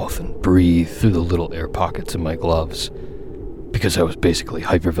mouth and breathe through the little air pockets in my gloves, because I was basically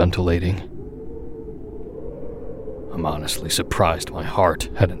hyperventilating. I'm honestly surprised my heart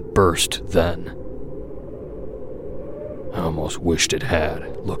hadn't burst then. I almost wished it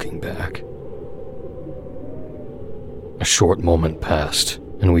had, looking back. A short moment passed,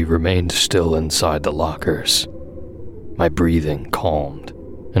 and we remained still inside the lockers. My breathing calmed,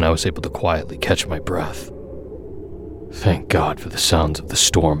 and I was able to quietly catch my breath. Thank God for the sounds of the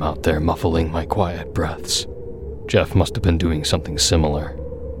storm out there muffling my quiet breaths. Jeff must have been doing something similar.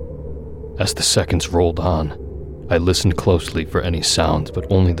 As the seconds rolled on, I listened closely for any sounds,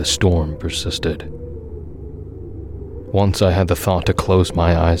 but only the storm persisted. Once I had the thought to close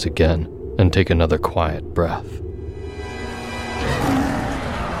my eyes again and take another quiet breath.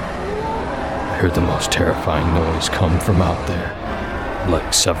 I heard the most terrifying noise come from out there,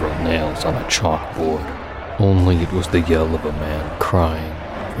 like several nails on a chalkboard, only it was the yell of a man crying,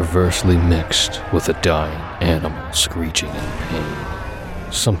 perversely mixed with a dying animal screeching in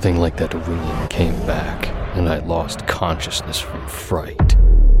pain. Something like that ringing came back, and I lost consciousness from fright.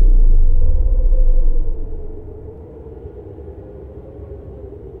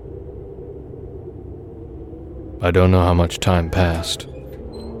 I don't know how much time passed,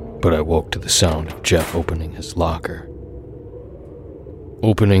 but I woke to the sound of Jeff opening his locker.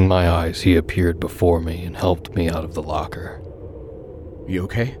 Opening my eyes, he appeared before me and helped me out of the locker. You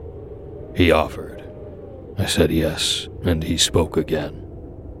okay? He offered. I said yes, and he spoke again.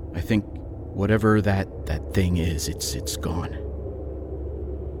 I think whatever that thing is, it's gone.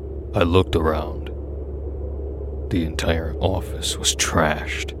 I looked around. The entire office was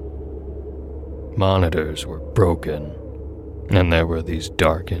trashed. Monitors were broken, and there were these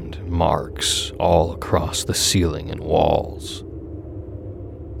darkened marks all across the ceiling and walls.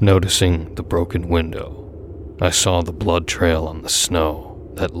 Noticing the broken window, I saw the blood trail on the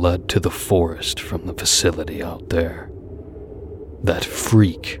snow that led to the forest from the facility out there. That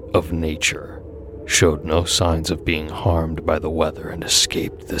freak of nature showed no signs of being harmed by the weather and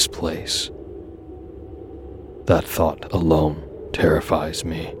escaped this place. That thought alone terrifies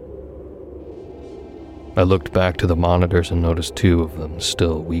me. I looked back to the monitors and noticed 2 of them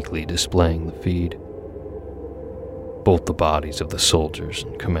still weakly displaying the feed. Both the bodies of the soldiers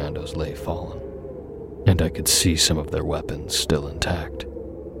and commandos lay fallen, and I could see some of their weapons still intact.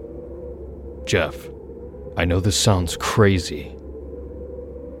 Jeff, I know this sounds crazy,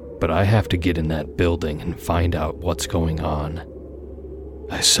 but I have to get in that building and find out what's going on,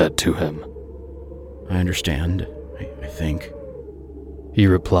 I said to him. I understand, I think. He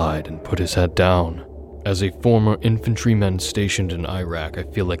replied and put his head down. As a former infantryman stationed in Iraq, I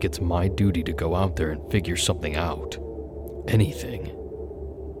feel like it's my duty to go out there and figure something out. Anything.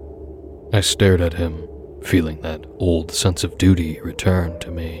 I stared at him, feeling that old sense of duty return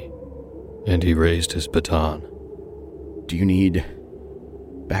to me, and he raised his baton. Do you need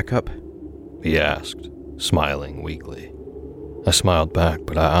backup? He asked, smiling weakly. I smiled back,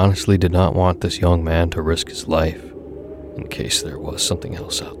 but I honestly did not want this young man to risk his life, in case there was something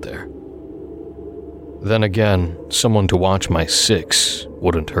else out there. Then again, someone to watch my 6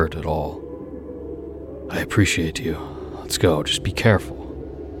 wouldn't hurt at all. I appreciate you. Let's go, just be careful.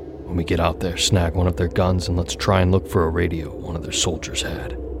 When we get out there, snag one of their guns and let's try and look for a radio one of their soldiers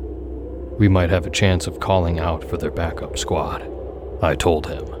had. We might have a chance of calling out for their backup squad, I told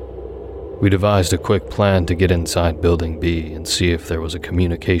him. We devised a quick plan to get inside Building B and see if there was a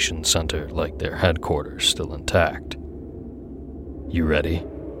communication center like their headquarters still intact. You ready?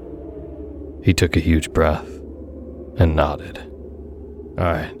 He took a huge breath and nodded. All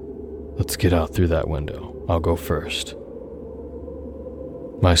right, let's get out through that window. I'll go first.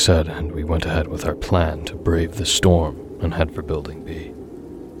 I said, and we went ahead with our plan to brave the storm and head for Building B.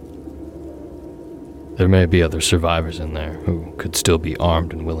 There may be other survivors in there who could still be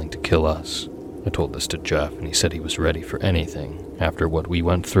armed and willing to kill us. I told this to Jeff, and he said he was ready for anything after what we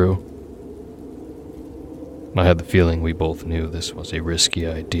went through. I had the feeling we both knew this was a risky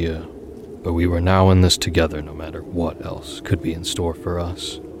idea, but we were now in this together no matter what else could be in store for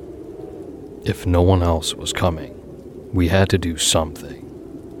us. If no one else was coming, we had to do something,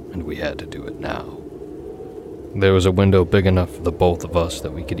 and we had to do it now. There was a window big enough for the both of us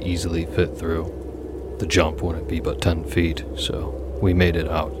that we could easily fit through. The jump wouldn't be but 10 feet, so we made it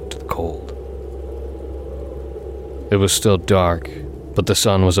out to the cold. It was still dark, but the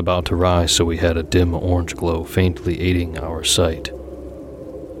sun was about to rise, so we had a dim orange glow faintly aiding our sight.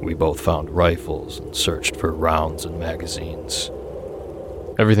 We both found rifles and searched for rounds and magazines.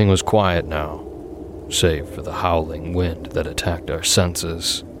 Everything was quiet now, save for the howling wind that attacked our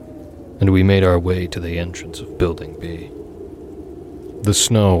senses, and we made our way to the entrance of Building B. The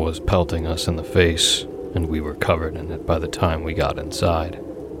snow was pelting us in the face, and we were covered in it by the time we got inside.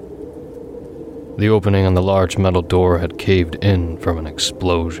 The opening on the large metal door had caved in from an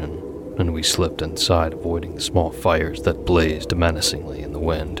explosion, and we slipped inside, avoiding the small fires that blazed menacingly in the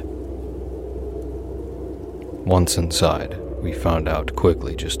wind. Once inside, we found out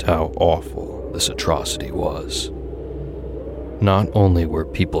quickly just how awful this atrocity was. Not only were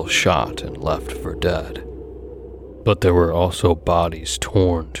people shot and left for dead, but there were also bodies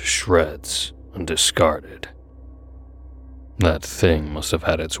torn to shreds and discarded. That thing must have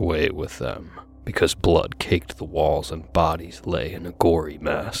had its way with them, because blood caked the walls and bodies lay in a gory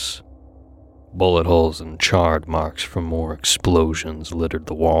mess. Bullet holes and charred marks from more explosions littered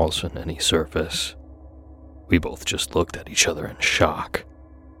the walls and any surface. We both just looked at each other in shock.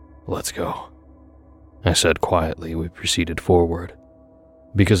 Let's go, I said quietly. We proceeded forward,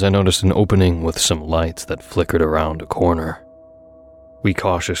 because I noticed an opening with some lights that flickered around a corner. We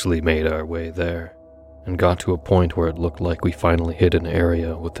cautiously made our way there, and got to a point where it looked like we finally hit an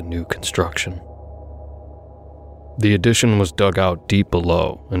area with the new construction. The addition was dug out deep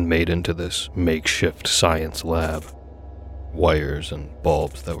below and made into this makeshift science lab. Wires and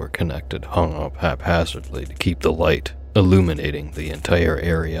bulbs that were connected hung up haphazardly to keep the light illuminating the entire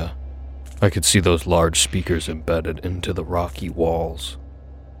area. I could see those large speakers embedded into the rocky walls.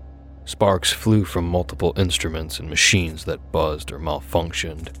 Sparks flew from multiple instruments and machines that buzzed or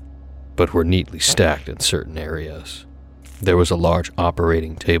malfunctioned, but were neatly stacked in certain areas. There was a large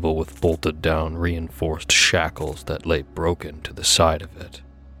operating table with bolted down reinforced shackles that lay broken to the side of it.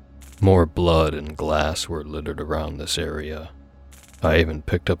 More blood and glass were littered around this area. I even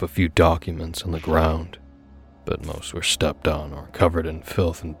picked up a few documents on the ground, but most were stepped on or covered in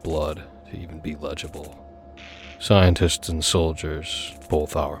filth and blood to even be legible. Scientists and soldiers,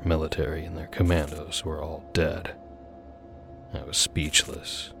 both our military and their commandos, were all dead. I was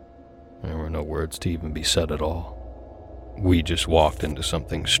speechless. There were no words to even be said at all. We just walked into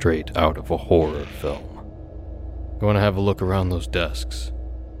something straight out of a horror film. Go and have a look around those desks.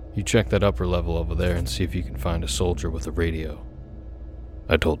 You check that upper level over there and see if you can find a soldier with a radio.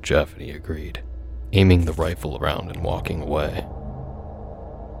 I told Jeff and he agreed, aiming the rifle around and walking away.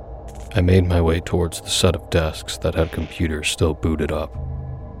 I made my way towards the set of desks that had computers still booted up.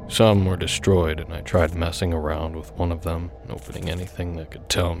 Some were destroyed, and I tried messing around with one of them and opening anything that could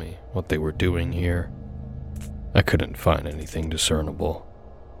tell me what they were doing here. I couldn't find anything discernible.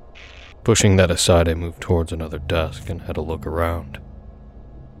 Pushing that aside, I moved towards another desk and had a look around.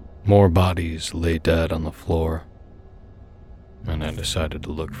 More bodies lay dead on the floor, and I decided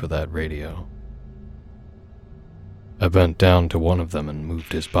to look for that radio. I bent down to one of them and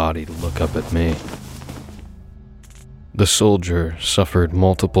moved his body to look up at me. The soldier suffered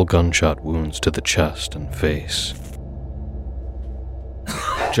multiple gunshot wounds to the chest and face.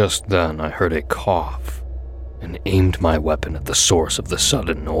 Just then, I heard a cough and aimed my weapon at the source of the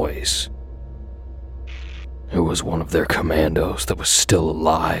sudden noise. It was one of their commandos that was still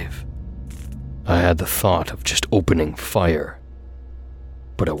alive. I had the thought of just opening fire,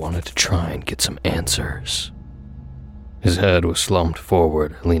 but I wanted to try and get some answers. His head was slumped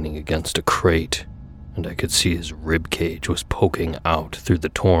forward, leaning against a crate, and I could see his ribcage was poking out through the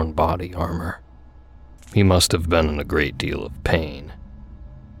torn body armor. He must have been in a great deal of pain.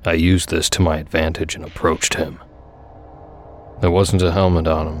 I used this to my advantage and approached him. There wasn't a helmet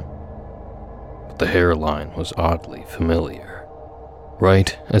on him, but the hairline was oddly familiar.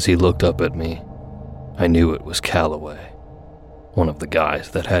 Right as he looked up at me, I knew it was Calloway, one of the guys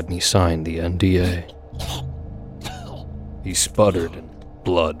that had me sign the NDA. He sputtered and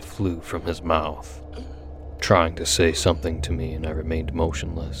blood flew from his mouth, trying to say something to me, and I remained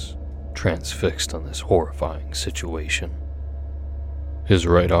motionless, transfixed on this horrifying situation. His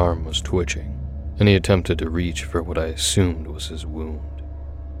right arm was twitching, and he attempted to reach for what I assumed was his wound.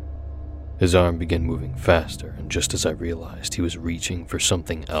 His arm began moving faster, and just as I realized he was reaching for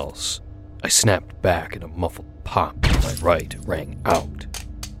something else, I snapped back and a muffled pop to my right rang out.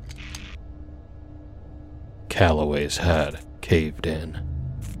 Calloway's head caved in.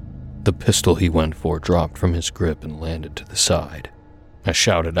 The pistol he went for dropped from his grip and landed to the side. I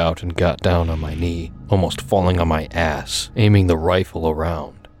shouted out and got down on my knee, almost falling on my ass, aiming the rifle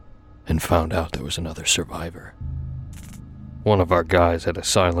around, and found out there was another survivor. One of our guys had a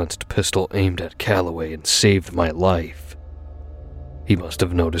silenced pistol aimed at Calloway and saved my life. He must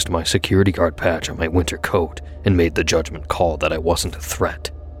have noticed my security guard patch on my winter coat and made the judgment call that I wasn't a threat.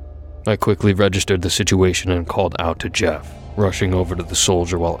 I quickly registered the situation and called out to Jeff, rushing over to the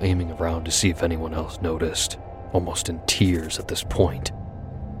soldier while aiming around to see if anyone else noticed, almost in tears at this point.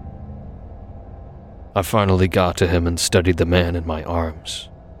 I finally got to him and studied the man in my arms,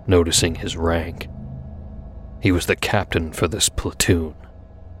 noticing his rank. He was the captain for this platoon.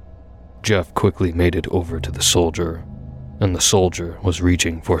 Jeff quickly made it over to the soldier, and the soldier was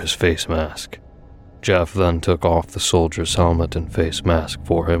reaching for his face mask. Jeff then took off the soldier's helmet and face mask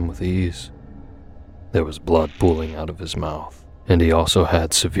for him with ease. There was blood pooling out of his mouth, and he also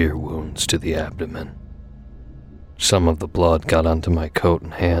had severe wounds to the abdomen. Some of the blood got onto my coat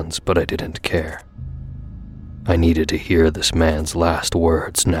and hands, but I didn't care. I needed to hear this man's last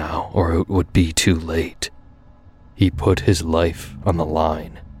words now, or it would be too late. He put his life on the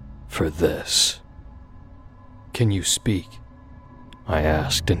line for this. "Can you speak?" I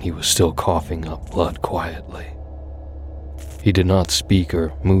asked, and he was still coughing up blood quietly. He did not speak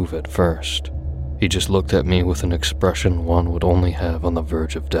or move at first. He just looked at me with an expression one would only have on the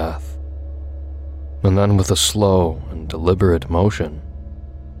verge of death. And then with a slow and deliberate motion,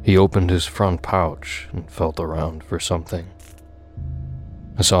 he opened his front pouch and felt around for something.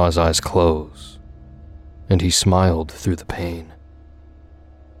 I saw his eyes close, and he smiled through the pain.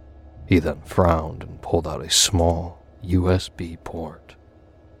 He then frowned and pulled out a small USB port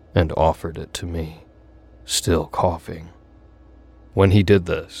and offered it to me, still coughing. When he did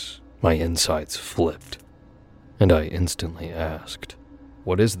this, my insides flipped, and I instantly asked,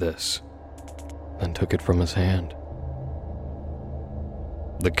 "What is this?" then took it from his hand.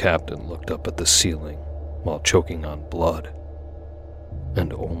 The captain looked up at the ceiling while choking on blood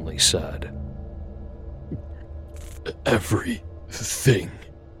and only said, "Everything."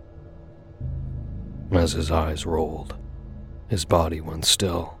 As his eyes rolled, his body went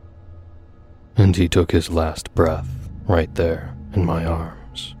still, and he took his last breath right there in my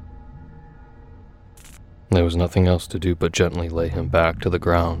arms. There was nothing else to do but gently lay him back to the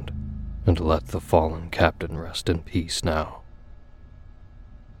ground and let the fallen captain rest in peace now.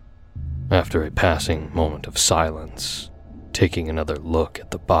 After a passing moment of silence, taking another look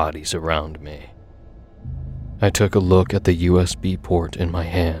at the bodies around me, I took a look at the USB port in my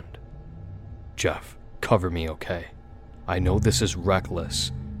hand. "Jeff, cover me, okay? I know this is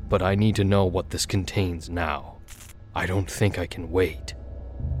reckless, but I need to know what this contains now. I don't think I can wait,"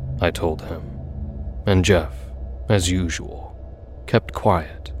 I told him. And Jeff, as usual, kept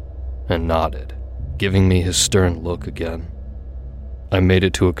quiet and nodded, giving me his stern look again. I made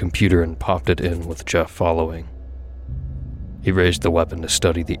it to a computer and popped it in with Jeff following. He raised the weapon to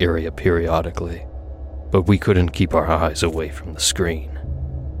study the area periodically, but we couldn't keep our eyes away from the screen.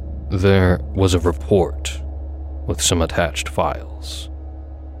 There was a report with some attached files.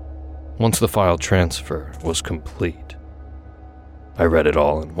 Once the file transfer was complete, I read it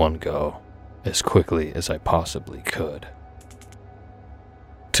all in one go, as quickly as I possibly could.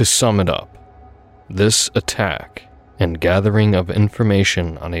 To sum it up, this attack and gathering of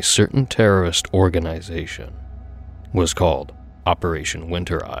information on a certain terrorist organization was called Operation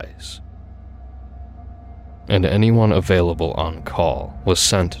Winter Eyes, and anyone available on call was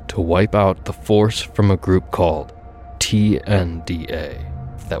sent to wipe out the force from a group called TNDA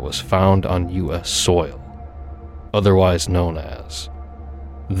that was found on U.S. soil, otherwise known as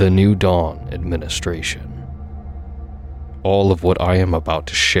the New Dawn Administration. All of what I am about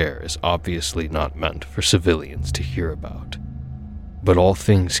to share is obviously not meant for civilians to hear about, but all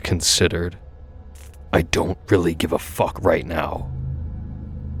things considered, I don't really give a fuck right now.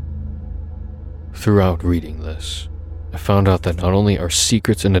 Throughout reading this, I found out that not only are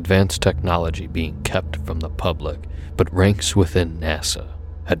secrets and advanced technology being kept from the public, but ranks within NASA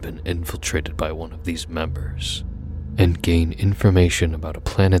had been infiltrated by one of these members and gain information about a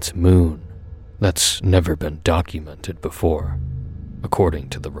planet's moon that's never been documented before, according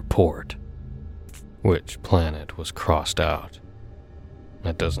to the report. Which planet was crossed out?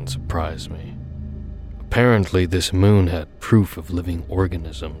 That doesn't surprise me. Apparently, this moon had proof of living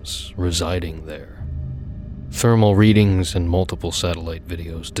organisms residing there. Thermal readings and multiple satellite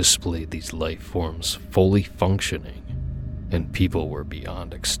videos displayed these life forms fully functioning, and people were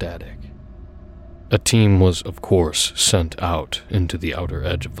beyond ecstatic. A team was, of course, sent out into the outer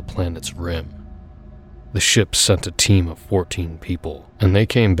edge of the planet's rim. The ship sent a team of 14 people, and they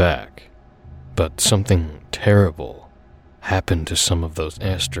came back, but something terrible happened to some of those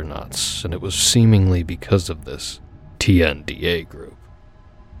astronauts, and it was seemingly because of this TNDA group.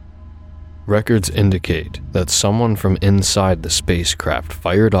 Records indicate that someone from inside the spacecraft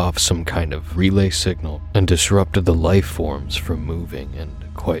fired off some kind of relay signal and disrupted the life forms from moving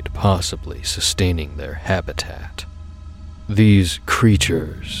and quite possibly sustaining their habitat. These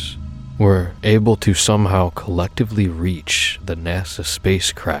creatures were able to somehow collectively reach the NASA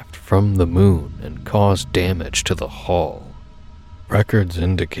spacecraft from the moon and cause damage to the hull. Records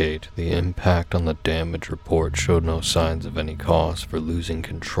indicate the impact on the damage report showed no signs of any cause for losing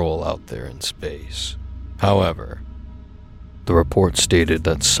control out there in space. However, the report stated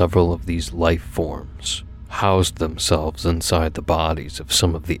that several of these life forms housed themselves inside the bodies of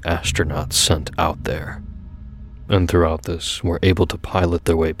some of the astronauts sent out there, and throughout this were able to pilot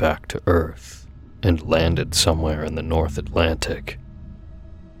their way back to Earth and landed somewhere in the North Atlantic.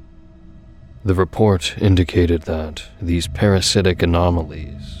 The report indicated that these parasitic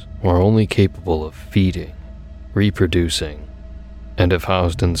anomalies were only capable of feeding, reproducing, and if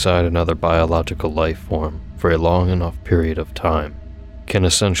housed inside another biological life form for a long enough period of time, can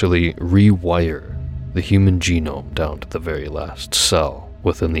essentially rewire the human genome down to the very last cell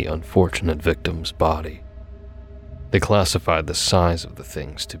within the unfortunate victim's body. They classified the size of the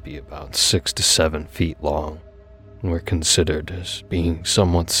things to be about 6 to 7 feet long, and were considered as being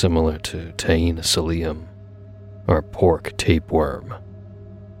somewhat similar to Taenia cilium, or pork tapeworm.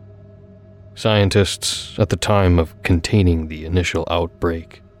 Scientists, at the time of containing the initial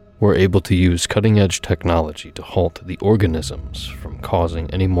outbreak, were able to use cutting-edge technology to halt the organisms from causing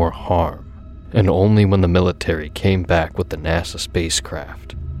any more harm, and only when the military came back with the NASA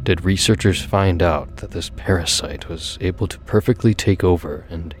spacecraft did researchers find out that this parasite was able to perfectly take over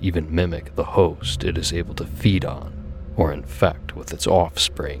and even mimic the host it is able to feed on or infect with its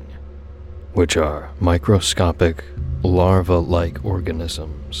offspring, which are microscopic, larva-like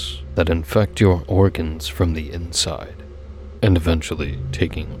organisms that infect your organs from the inside and eventually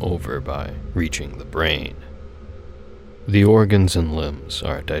taking over by reaching the brain. The organs and limbs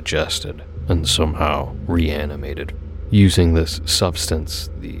are digested and somehow reanimated using this substance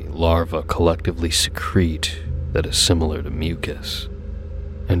the larvae collectively secrete that is similar to mucus,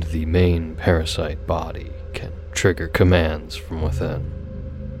 and the main parasite body can trigger commands from within.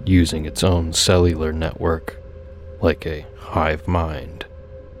 using its own cellular network, like a hive mind.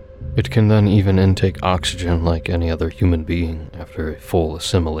 It can then even intake oxygen like any other human being after a full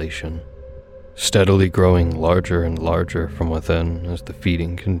assimilation, steadily growing larger and larger from within as the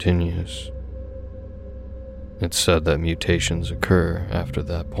feeding continues. It's said that mutations occur after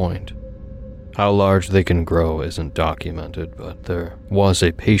that point. How large they can grow isn't documented, but there was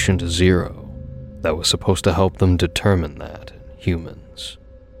a patient zero that was supposed to help them determine that in humans.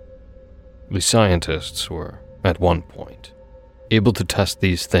 The scientists were, at one point, able to test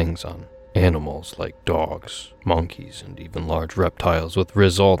these things on animals like dogs, monkeys, and even large reptiles with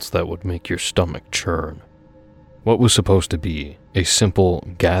results that would make your stomach churn. What was supposed to be a simple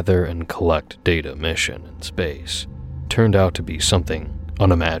gather and collect data mission in space turned out to be something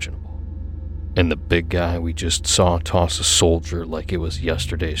unimaginable. And the big guy we just saw toss a soldier like it was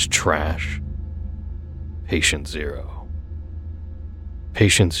yesterday's trash. Patient Zero.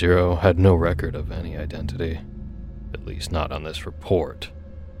 Patient Zero had no record of any identity, at least not on this report.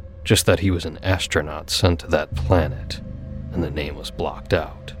 Just that he was an astronaut sent to that planet, and the name was blocked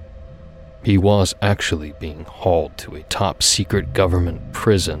out. He was actually being hauled to a top-secret government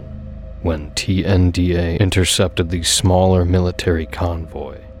prison when TNDA intercepted the smaller military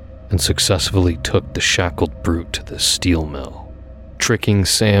convoy and successfully took the shackled brute to the steel mill, tricking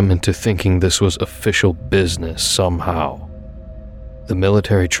Sam into thinking this was official business somehow. The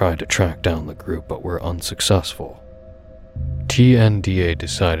military tried to track down the group but were unsuccessful. TNDA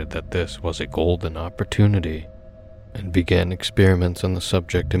decided that this was a golden opportunity and began experiments on the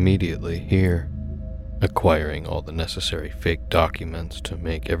subject immediately here, acquiring all the necessary fake documents to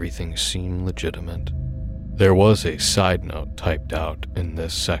make everything seem legitimate. There was a side note typed out in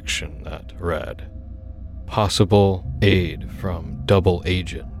this section that read, "Possible aid from double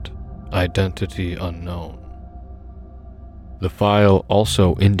agent, identity unknown." The file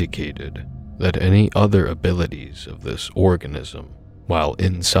also indicated that any other abilities of this organism, while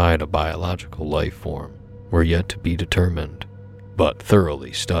inside a biological life form, were yet to be determined, but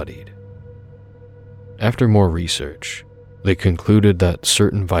thoroughly studied. After more research, they concluded that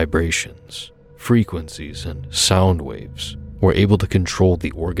certain vibrations, frequencies, and sound waves were able to control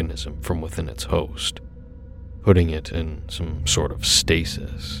the organism from within its host, putting it in some sort of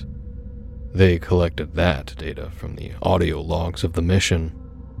stasis. They collected that data from the audio logs of the mission,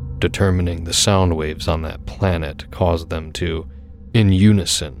 determining the sound waves on that planet caused them to, in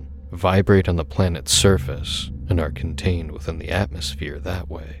unison, vibrate on the planet's surface and are contained within the atmosphere that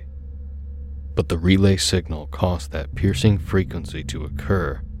way. But the relay signal caused that piercing frequency to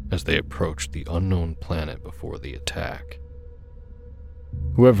occur as they approached the unknown planet before the attack.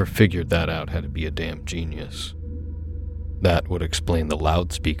 Whoever figured that out had to be a damn genius. That would explain the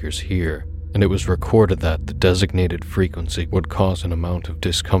loudspeakers here, and it was recorded that the designated frequency would cause an amount of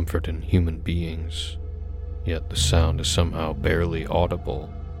discomfort in human beings, yet the sound is somehow barely audible.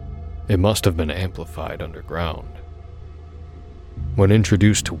 It must have been amplified underground. When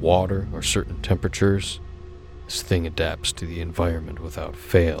introduced to water or certain temperatures, this thing adapts to the environment without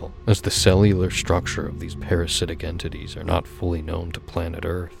fail, as the cellular structure of these parasitic entities are not fully known to planet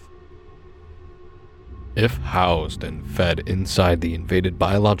Earth. If housed and fed inside the invaded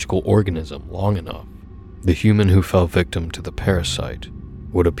biological organism long enough, the human who fell victim to the parasite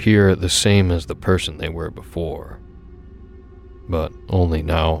would appear the same as the person they were before. But only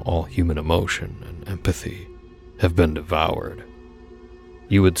now all human emotion and empathy have been devoured.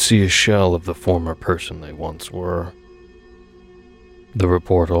 You would see a shell of the former person they once were. The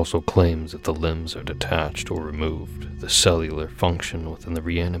report also claims that the limbs are detached or removed, the cellular function within the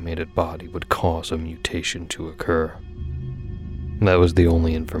reanimated body would cause a mutation to occur. That was the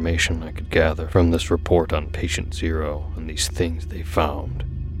only information I could gather from this report on Patient Zero and these things they found.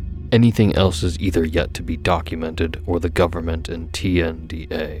 Anything else is either yet to be documented or the government and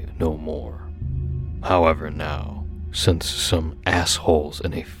TNDA know more. However now, since some assholes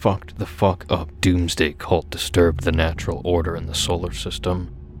in a fucked the fuck up doomsday cult disturbed the natural order in the solar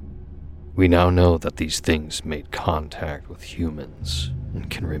system, we now know that these things made contact with humans and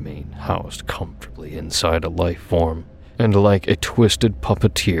can remain housed comfortably inside a life form and like a twisted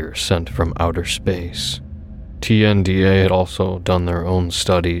puppeteer sent from outer space. TNDA had also done their own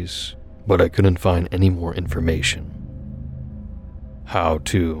studies, but I couldn't find any more information. How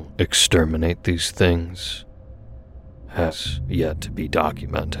to exterminate these things has yet to be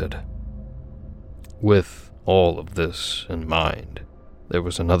documented. With all of this in mind, there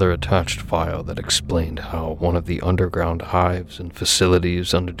was another attached file that explained how one of the underground hives and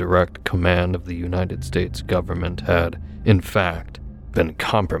facilities under direct command of the United States government had, in fact, been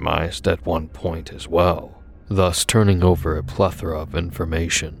compromised at one point as well, thus turning over a plethora of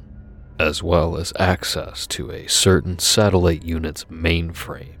information, as well as access to a certain satellite unit's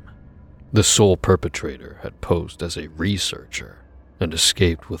mainframe. The sole perpetrator had posed as a researcher and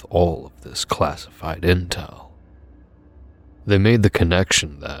escaped with all of this classified intel. They made the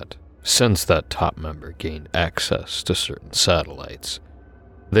connection that, since that top member gained access to certain satellites,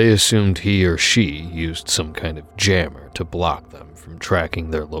 they assumed he or she used some kind of jammer to block them from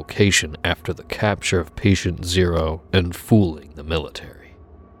tracking their location after the capture of Patient Zero and fooling the military.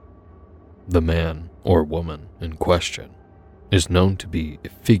 The man or woman in question is known to be a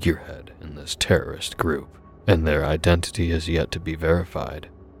figurehead in this terrorist group, and their identity has yet to be verified.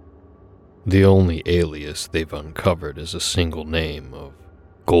 The only alias they've uncovered is a single name of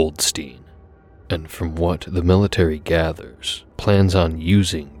Goldstein, and from what the military gathers, plans on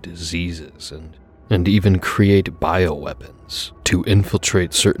using diseases and even create bioweapons to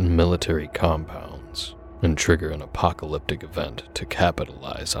infiltrate certain military compounds and trigger an apocalyptic event to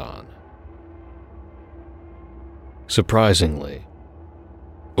capitalize on. Surprisingly,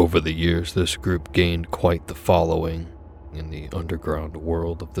 over the years this group gained quite the following in the underground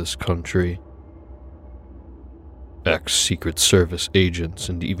world of this country. Ex-Secret Service agents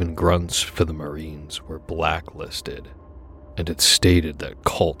and even grunts for the Marines were blacklisted, and it stated that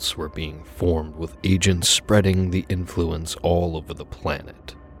cults were being formed with agents spreading the influence all over the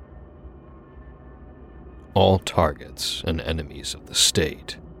planet. All targets and enemies of the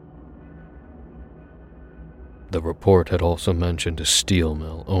state. The report had also mentioned a steel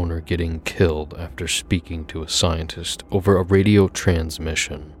mill owner getting killed after speaking to a scientist over a radio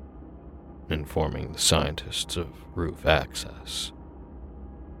transmission, informing the scientists of roof access.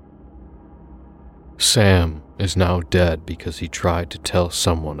 Sam is now dead because he tried to tell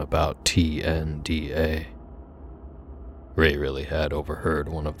someone about TNDA. Ray really had overheard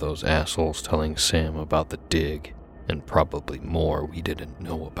one of those assholes telling Sam about the dig, and probably more we didn't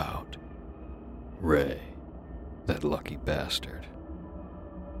know about. Ray, that lucky bastard.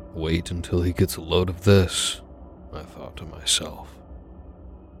 Wait until he gets a load of this, I thought to myself.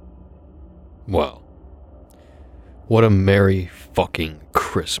 Well, what a merry fucking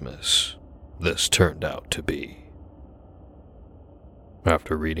Christmas this turned out to be.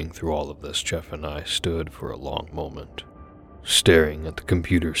 After reading through all of this, Jeff and I stood for a long moment, staring at the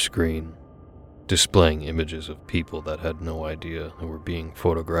computer screen, displaying images of people that had no idea they were being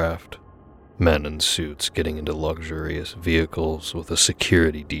photographed. Men in suits getting into luxurious vehicles with a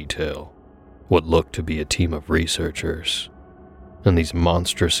security detail, what looked to be a team of researchers, and these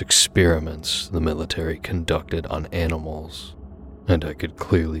monstrous experiments the military conducted on animals, and I could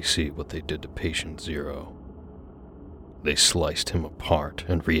clearly see what they did to Patient Zero. They sliced him apart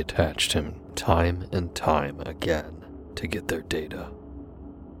and reattached him time and time again to get their data.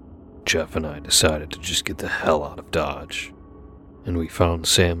 Jeff and I decided to just get the hell out of Dodge, and we found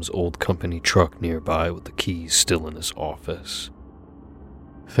Sam's old company truck nearby with the keys still in his office.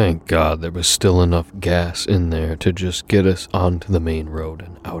 Thank God there was still enough gas in there to just get us onto the main road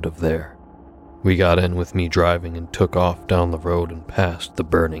and out of there. We got in with me driving and took off down the road and past the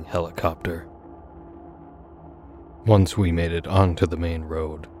burning helicopter. Once we made it onto the main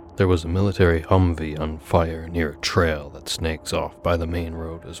road, there was a military Humvee on fire near a trail that snakes off by the main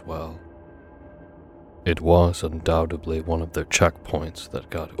road as well. It was undoubtedly one of their checkpoints that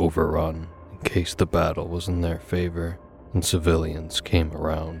got overrun in case the battle was in their favor and civilians came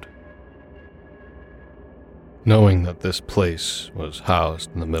around. Knowing that this place was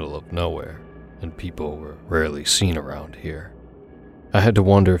housed in the middle of nowhere and people were rarely seen around here, I had to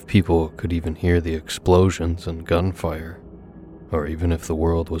wonder if people could even hear the explosions and gunfire, or even if the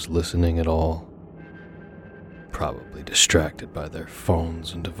world was listening at all. Probably distracted by their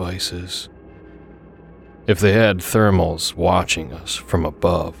phones and devices. If they had thermals watching us from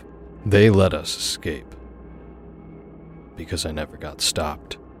above, they let us escape. Because I never got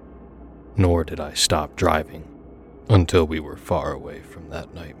stopped, nor did I stop driving until we were far away from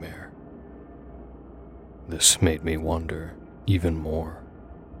that nightmare. This made me wonder even more.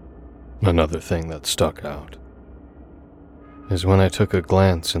 Another thing that stuck out is when I took a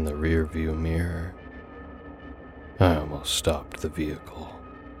glance in the rear-view mirror. I almost stopped the vehicle.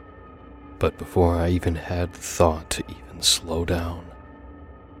 But before I even had the thought to even slow down,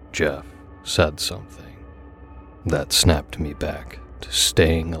 Jeff said something that snapped me back to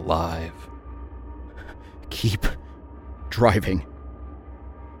staying alive. Keep driving.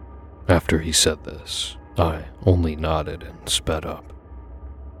 After he said this, I only nodded and sped up.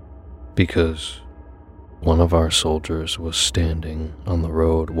 Because one of our soldiers was standing on the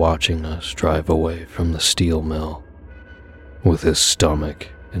road watching us drive away from the steel mill, with his stomach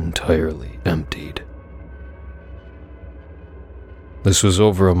entirely emptied. This was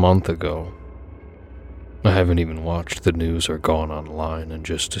over a month ago. I haven't even watched the news or gone online and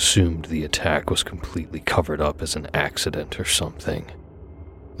just assumed the attack was completely covered up as an accident or something.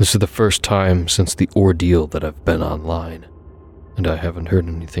 This is the first time since the ordeal that I've been online, and I haven't heard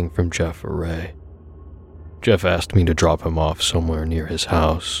anything from Jeff or Ray. Jeff asked me to drop him off somewhere near his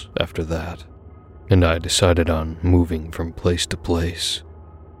house after that, and I decided on moving from place to place.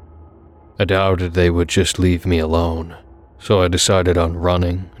 I doubted they would just leave me alone, so I decided on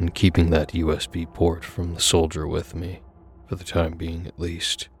running and keeping that USB port from the soldier with me, for the time being at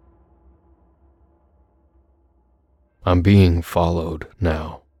least. I'm being followed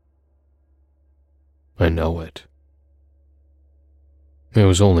now. I know it. It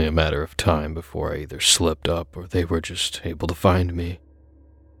was only a matter of time before I either slipped up or they were just able to find me.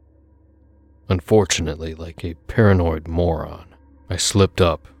 Unfortunately, like a paranoid moron, I slipped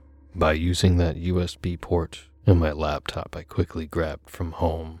up by using that USB port and my laptop I quickly grabbed from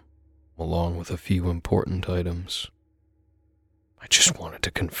home, along with a few important items. I just wanted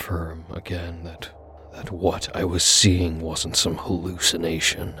to confirm again that what I was seeing wasn't some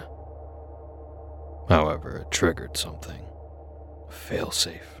hallucination. However, it triggered something.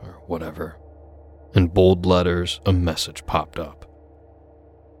 Failsafe or whatever. In bold letters, a message popped up.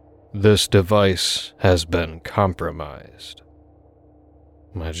 This device has been compromised.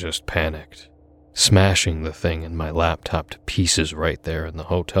 I just panicked, smashing the thing in my laptop to pieces right there in the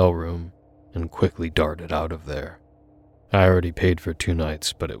hotel room, and quickly darted out of there. I already paid for 2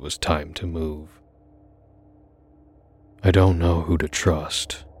 nights, but it was time to move. I don't know who to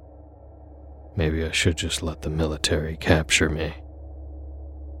trust. Maybe I should just let the military capture me.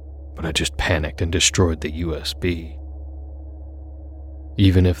 But I just panicked and destroyed the USB.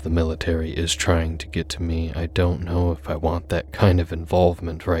 Even if the military is trying to get to me, I don't know if I want that kind of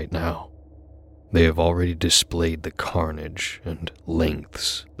involvement right now. They have already displayed the carnage and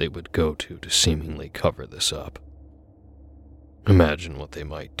lengths they would go to seemingly cover this up. Imagine what they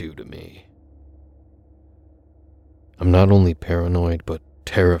might do to me. I'm not only paranoid, but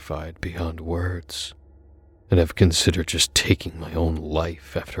terrified beyond words, and have considered just taking my own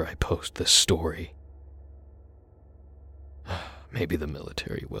life after I post this story. Maybe the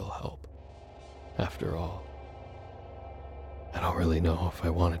military will help. After all, I don't really know if I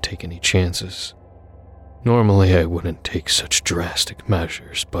want to take any chances. Normally I wouldn't take such drastic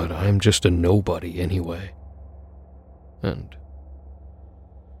measures, but I'm just a nobody anyway. And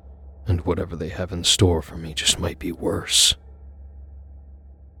whatever they have in store for me just might be worse.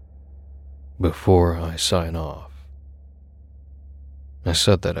 Before I sign off, I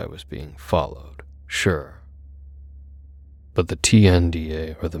said that I was being followed, sure. But the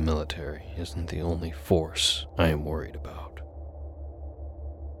TNDA or the military isn't the only force I am worried about.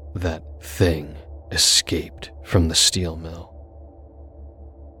 That thing escaped from the steel mill.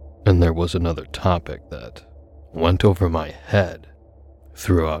 And there was another topic that went over my head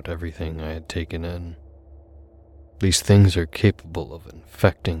throughout everything I had taken in. These things are capable of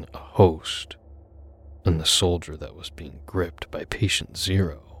infecting a host, and the soldier that was being gripped by Patient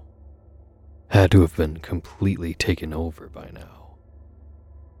Zero had to have been completely taken over by now.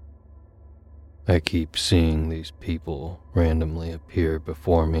 I keep seeing these people randomly appear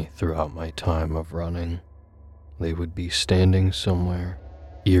before me throughout my time of running. They would be standing somewhere,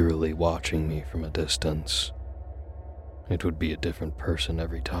 eerily watching me from a distance. It would be a different person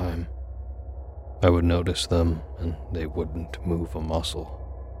every time. I would notice them, and they wouldn't move a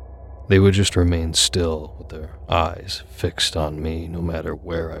muscle. They would just remain still with their eyes fixed on me no matter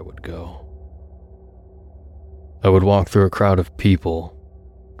where I would go. I would walk through a crowd of people,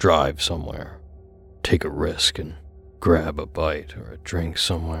 drive somewhere, take a risk and grab a bite or a drink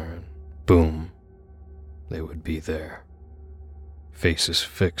somewhere, and boom, they would be there. Faces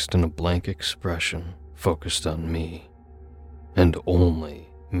fixed in a blank expression focused on me, and only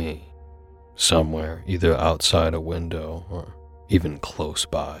me. Somewhere, either outside a window or even close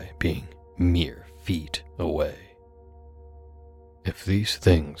by, being mere feet away. If these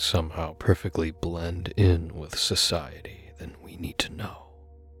things somehow perfectly blend in with society, then we need to know.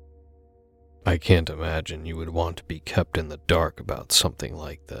 I can't imagine you would want to be kept in the dark about something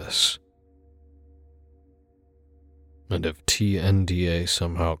like this. And if TNDA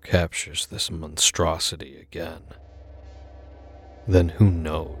somehow captures this monstrosity again, then who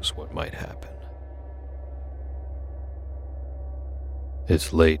knows what might happen.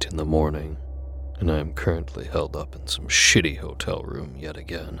 It's late in the morning, and I am currently held up in some shitty hotel room yet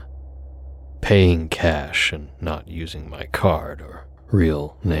again, paying cash and not using my card or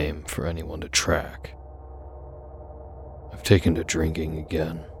real name for anyone to track. I've taken to drinking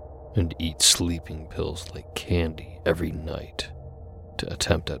again and eat sleeping pills like candy every night, to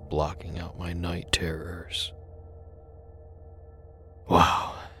attempt at blocking out my night terrors.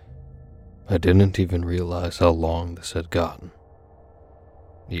 Wow, I didn't even realize how long this had gotten.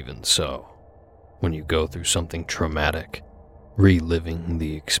 Even so, when you go through something traumatic, reliving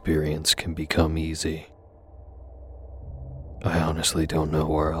the experience can become easy. I honestly don't know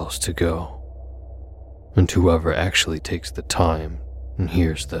where else to go. And whoever actually takes the time and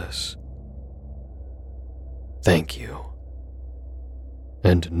hears this, thank you.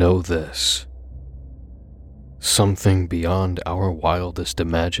 And know this: something beyond our wildest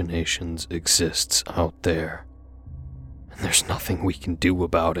imaginations exists out there, and there's nothing we can do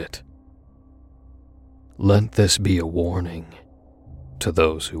about it. Let this be a warning to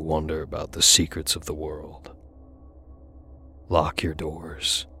those who wonder about the secrets of the world. Lock your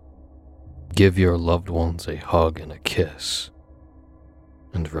doors. Give your loved ones a hug and a kiss.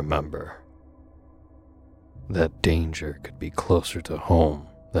 And remember that danger could be closer to home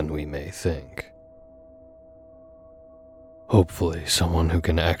than we may think. Hopefully, someone who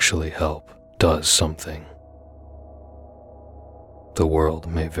can actually help does something. The world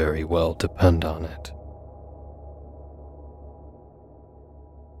may very well depend on it.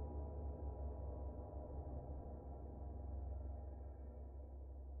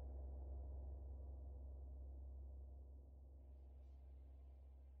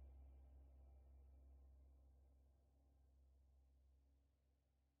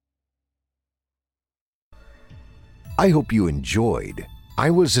 I hope you enjoyed I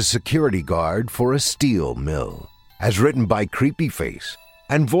Was a Security Guard for a Steel Mill, as written by Creepyface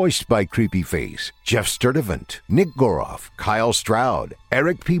and voiced by Creepyface, Jeff Sturdivant, Nick Goroff, Kyle Stroud,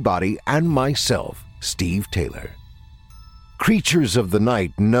 Eric Peabody, and myself, Steve Taylor. Creatures of the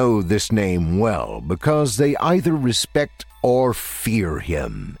night know this name well because they either respect or fear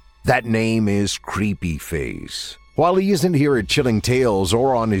him. That name is Creepyface. While he isn't here at Chilling Tales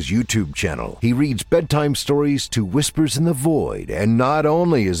or on his YouTube channel, he reads bedtime stories to Whispers in the Void, and not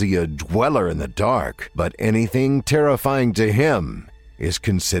only is he a dweller in the dark, but anything terrifying to him is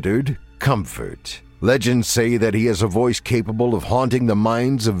considered comfort. Legends say that he has a voice capable of haunting the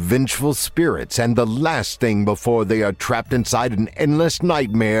minds of vengeful spirits, and the last thing before they are trapped inside an endless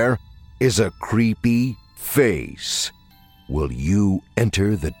nightmare is a creepy face. Will you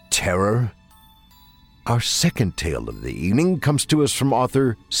enter the terror? Our second tale of the evening comes to us from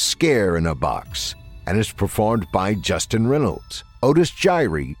author Scare in a Box and is performed by Justin Reynolds, Otis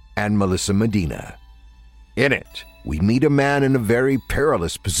Gyrie, and Melissa Medina. In it, we meet a man in a very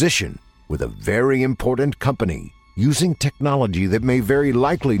perilous position with a very important company using technology that may very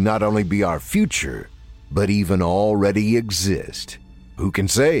likely not only be our future, but even already exist. Who can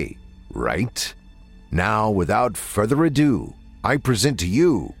say, right? Now, without further ado, I present to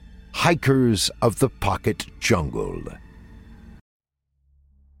you Hikers of the Pocket Jungle.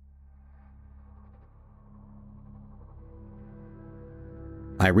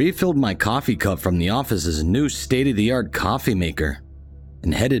 I refilled my coffee cup from the office's new state-of-the-art coffee maker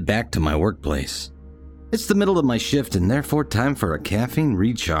and headed back to my workplace. It's the middle of my shift and therefore time for a caffeine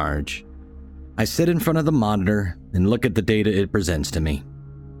recharge. I sit in front of the monitor and look at the data it presents to me.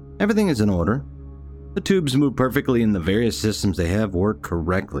 Everything is in order. The tubes move perfectly and the various systems they have work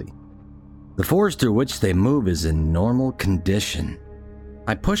correctly. The force through which they move is in normal condition.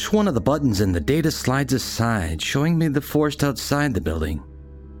 I push one of the buttons and the data slides aside, showing me the forest outside the building,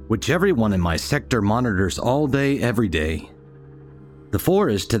 which everyone in my sector monitors all day, every day. The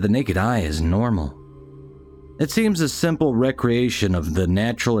forest to the naked eye is normal. It seems a simple recreation of the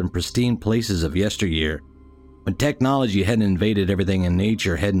natural and pristine places of yesteryear, when technology hadn't invaded everything and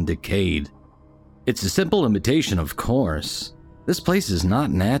nature hadn't decayed. It's a simple imitation, of course. This place is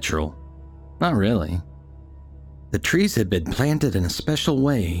not natural. Not really. The trees had been planted in a special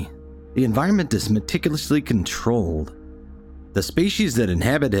way. The environment is meticulously controlled. The species that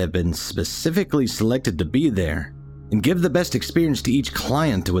inhabit have been specifically selected to be there and give the best experience to each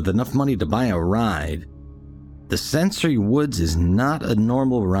client with enough money to buy a ride. The Sensory Woods is not a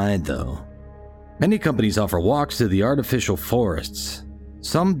normal ride, though. Many companies offer walks through the artificial forests.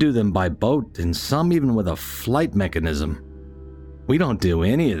 Some do them by boat and some even with a flight mechanism. We don't do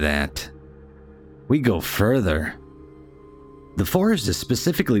any of that. We go further. The forest is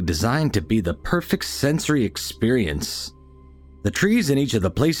specifically designed to be the perfect sensory experience. The trees in each of the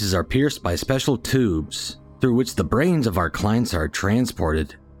places are pierced by special tubes through which the brains of our clients are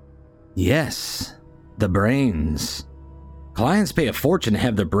transported. Yes, the brains. Clients pay a fortune to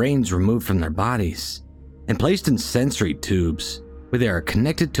have their brains removed from their bodies and placed in sensory tubes where they are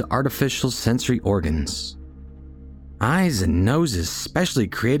connected to artificial sensory organs. Eyes and noses specially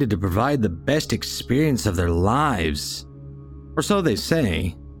created to provide the best experience of their lives. Or so they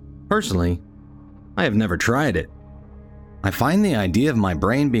say. Personally, I have never tried it. I find the idea of my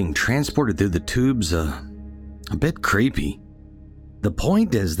brain being transported through the tubes a bit creepy. The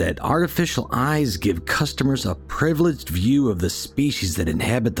point is that artificial eyes give customers a privileged view of the species that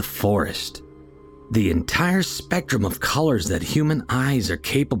inhabit the forest. The entire spectrum of colors that human eyes are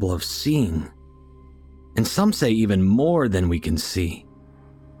capable of seeing. And some say even more than we can see.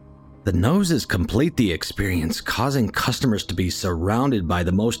 The noses complete the experience, causing customers to be surrounded by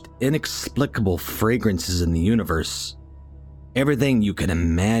the most inexplicable fragrances in the universe. Everything you can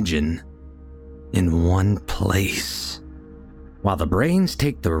imagine in one place. While the brains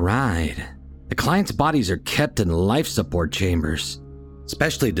take the ride, the clients' bodies are kept in life support chambers,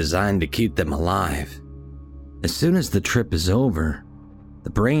 specially designed to keep them alive. As soon as the trip is over, the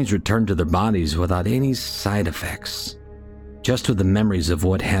brains return to their bodies without any side effects, just with the memories of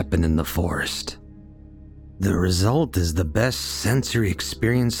what happened in the forest. The result is the best sensory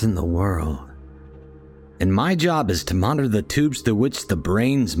experience in the world. And my job is to monitor the tubes through which the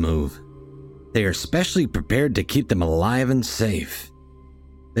brains move. They are specially prepared to keep them alive and safe.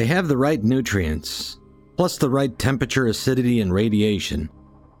 They have the right nutrients, plus the right temperature, acidity, and radiation.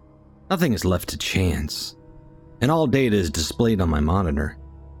 Nothing is left to chance, and all data is displayed on my monitor.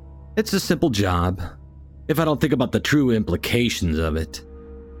 It's a simple job, if I don't think about the true implications of it.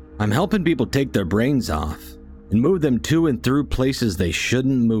 I'm helping people take their brains off and move them to and through places they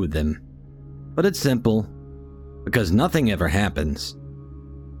shouldn't move them. But it's simple, because nothing ever happens.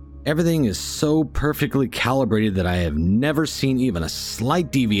 Everything is so perfectly calibrated that I have never seen even a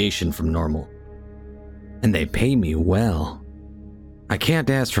slight deviation from normal. And they pay me well. I can't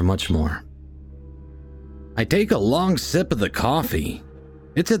ask for much more. I take a long sip of the coffee.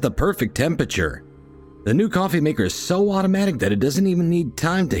 It's at the perfect temperature. The new coffee maker is so automatic that it doesn't even need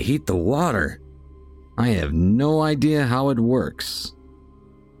time to heat the water. I have no idea how it works,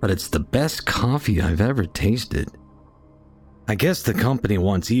 but it's the best coffee I've ever tasted. I guess the company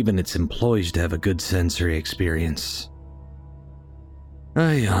wants even its employees to have a good sensory experience.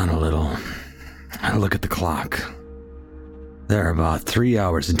 I yawn a little. I look at the clock. There are about 3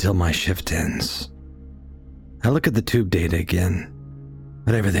 hours until my shift ends. I look at the tube data again,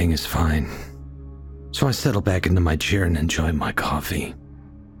 but everything is fine. So I settle back into my chair and enjoy my coffee.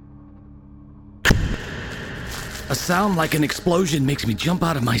 A sound like an explosion makes me jump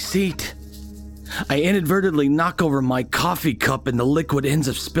out of my seat. I inadvertently knock over my coffee cup and the liquid ends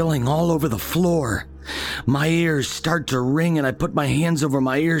up spilling all over the floor. My ears start to ring and I put my hands over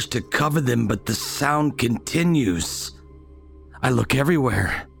my ears to cover them, but the sound continues. I look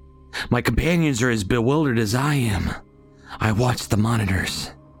everywhere. My companions are as bewildered as I am. I watch the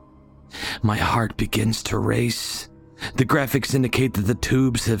monitors. My heart begins to race. The graphics indicate that the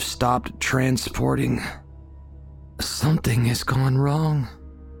tubes have stopped transporting. Something has gone wrong.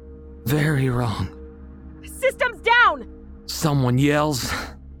 Very wrong. Systems down! Someone yells.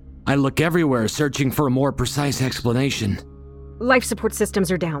 I look everywhere, searching for a more precise explanation. Life support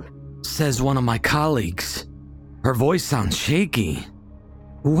systems are down, says one of my colleagues. Her voice sounds shaky.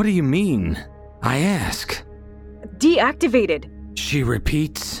 What do you mean? I ask. Deactivated, she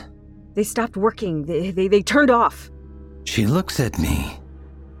repeats. They stopped working. They turned off. She looks at me.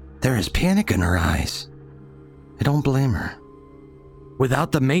 There is panic in her eyes. I don't blame her.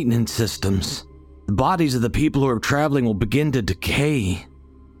 Without the maintenance systems, the bodies of the people who are traveling will begin to decay,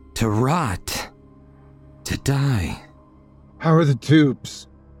 to rot, to die. How are the tubes?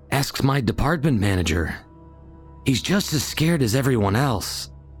 Asks my department manager. He's just as scared as everyone else.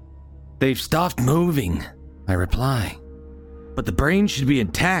 They've stopped moving, I reply. But the brain should be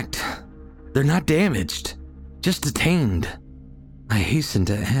intact. They're not damaged, just detained. I hasten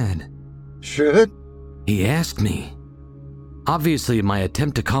to add. Should? He asked me. Obviously, my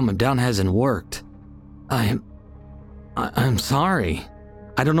attempt to calm him down hasn't worked. I'm sorry.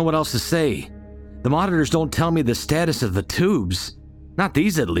 I don't know what else to say. The monitors don't tell me the status of the tubes. Not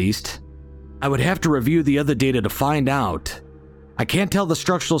these, at least. I would have to review the other data to find out. I can't tell the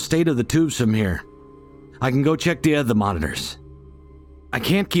structural state of the tubes from here. I can go check the other monitors. I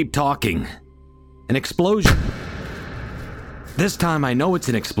can't keep talking. An explosion. This time I know it's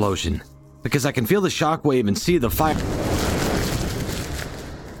an explosion, because I can feel the shockwave and see the fire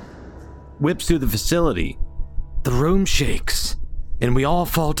whips through the facility. The room shakes, and we all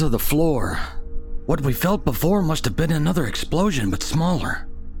fall to the floor. What we felt before must have been another explosion, but smaller.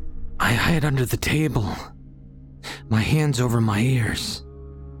 I hide under the table, my hands over my ears.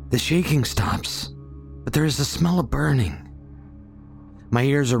 The shaking stops, but there is a smell of burning. My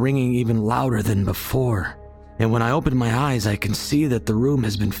ears are ringing even louder than before, and when I open my eyes, I can see that the room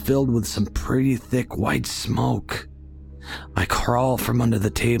has been filled with some pretty thick white smoke. I crawl from under the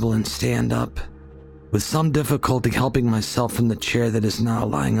table and stand up, with some difficulty helping myself from the chair that is now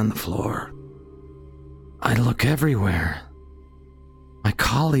lying on the floor. I look everywhere. My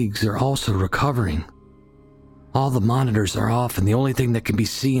colleagues are also recovering. All the monitors are off and the only thing that can be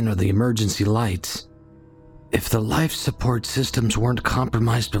seen are the emergency lights. If the life support systems weren't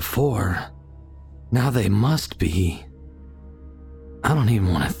compromised before, now they must be. I don't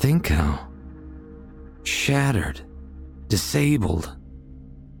even want to think how. Shattered. Disabled.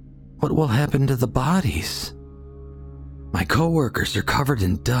 What will happen to the bodies? My coworkers are covered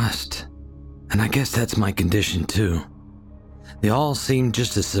in dust, and I guess that's my condition too. They all seem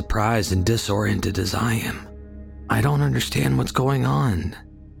just as surprised and disoriented as I am. I don't understand what's going on,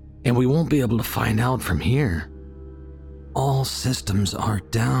 and we won't be able to find out from here. All systems are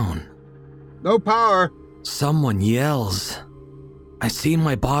down. No power. Someone yells. I see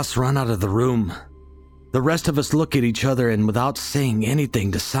my boss run out of the room. The rest of us look at each other and without saying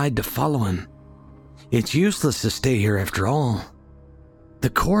anything decide to follow him. It's useless to stay here after all. The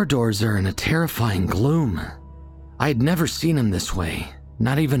corridors are in a terrifying gloom. I had never seen him this way,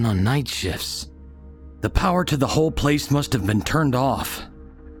 not even on night shifts. The power to the whole place must have been turned off.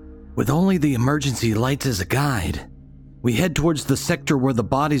 With only the emergency lights as a guide, we head towards the sector where the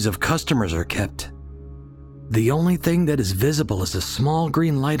bodies of customers are kept. The only thing that is visible is a small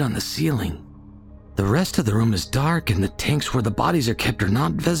green light on the ceiling. The rest of the room is dark and the tanks where the bodies are kept are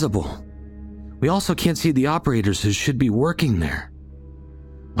not visible. We also can't see the operators who should be working there.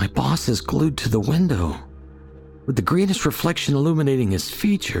 My boss is glued to the window, with the greenish reflection illuminating his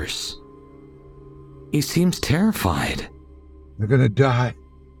features. He seems terrified. They're gonna die.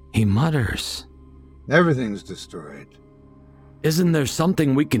 He mutters. Everything's destroyed. Isn't there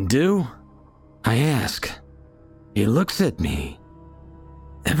something we can do? I ask. He looks at me.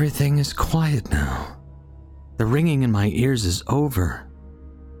 Everything is quiet now. The ringing in my ears is over.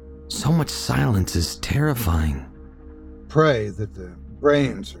 So much silence is terrifying. Pray that the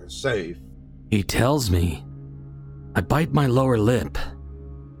brains are safe. He tells me. I bite my lower lip.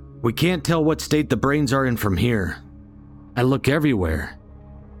 We can't tell what state the brains are in from here. I look everywhere.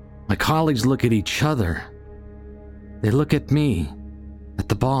 My colleagues look at each other. They look at me, at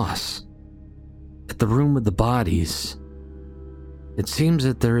the boss, at the room with the bodies. It seems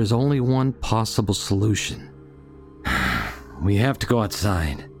that there is only one possible solution. We have to go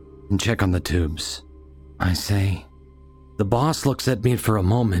outside and check on the tubes, I say. The boss looks at me for a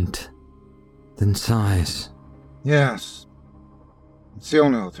moment, then sighs. Yes. It's the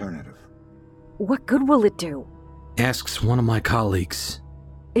only alternative. What good will it do? Asks one of my colleagues.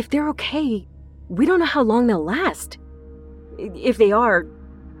 If they're okay, we don't know how long they'll last. If they are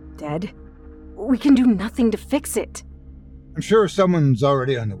dead, we can do nothing to fix it. I'm sure someone's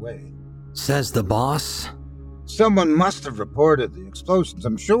already on the way. Says the boss. Someone must have reported the explosions,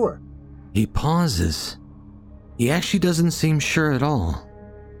 I'm sure. He pauses. He actually doesn't seem sure at all.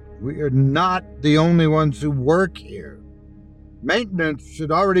 We are not the only ones who work here. Maintenance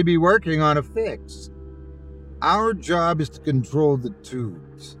should already be working on a fix. Our job is to control the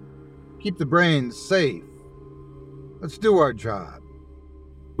tubes. Keep the brains safe. Let's do our job.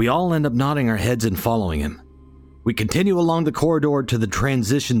 We all end up nodding our heads and following him. We continue along the corridor to the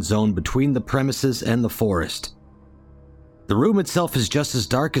transition zone between the premises and the forest. The room itself is just as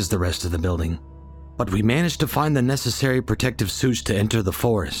dark as the rest of the building, but we manage to find the necessary protective suits to enter the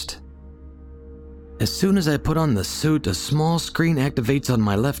forest. As soon as I put on the suit, a small screen activates on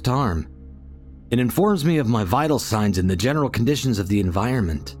my left arm. It informs me of my vital signs and the general conditions of the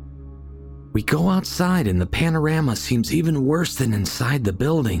environment. We go outside and the panorama seems even worse than inside the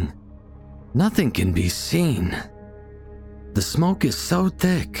building. Nothing can be seen. The smoke is so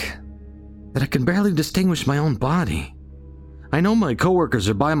thick that I can barely distinguish my own body. I know my coworkers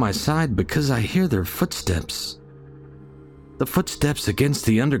are by my side because I hear their footsteps. The footsteps against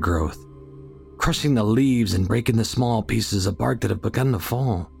the undergrowth, crushing the leaves and breaking the small pieces of bark that have begun to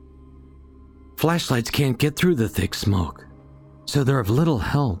fall. Flashlights can't get through the thick smoke, so they're of little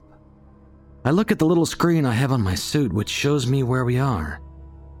help. I look at the little screen I have on my suit, which shows me where we are.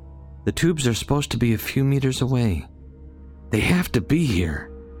 The tubes are supposed to be a few meters away. They have to be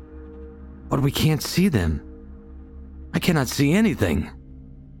here. But we can't see them. I cannot see anything.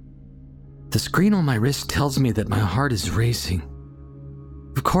 The screen on my wrist tells me that my heart is racing.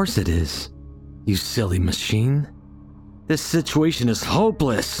 Of course it is, you silly machine. This situation is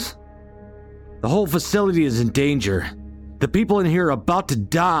hopeless. The whole facility is in danger. The people in here are about to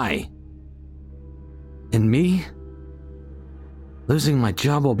die. And me? Losing my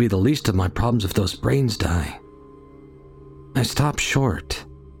job will be the least of my problems if those brains die. I stop short.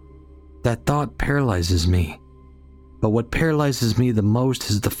 That thought paralyzes me. But what paralyzes me the most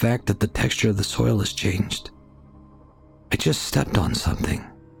is the fact that the texture of the soil has changed. I just stepped on something.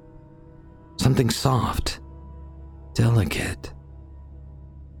 Something soft, delicate.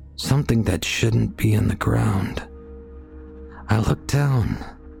 Something that shouldn't be in the ground. I look down.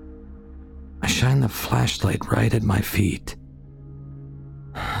 I shine the flashlight right at my feet.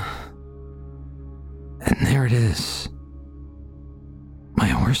 And there it is.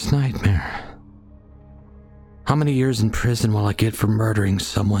 My worst nightmare. How many years in prison will I get for murdering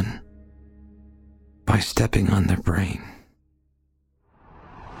someone by stepping on their brain?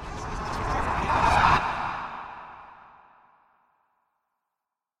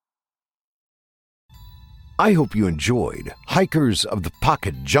 I hope you enjoyed Hikers of the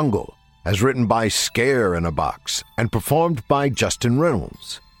Pocket Jungle, as written by Scare in a Box and performed by Justin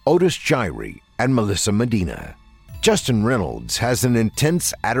Reynolds, Otis Gyrie, and Melissa Medina. Justin Reynolds has an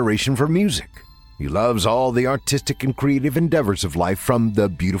intense adoration for music. He loves all the artistic and creative endeavors of life, from the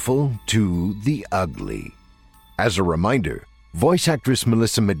beautiful to the ugly. As a reminder, voice actress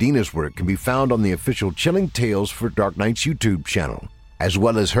Melissa Medina's work can be found on the official Chilling Tales for Dark Nights YouTube channel, as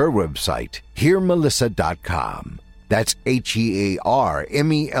well as her website, hearmelissa.com. That's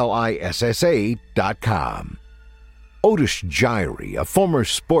HearMelissa.com. Otis Gyrie, a former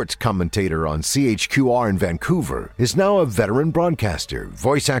sports commentator on CHQR in Vancouver, is now a veteran broadcaster,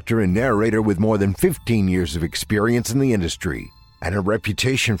 voice actor, and narrator with more than 15 years of experience in the industry, and a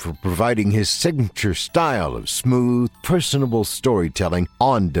reputation for providing his signature style of smooth, personable storytelling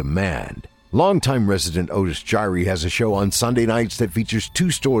on demand. Longtime resident Otis Gyrie has a show on Sunday nights that features 2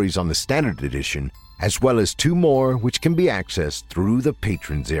 stories on the Standard Edition, as well as 2 more which can be accessed through the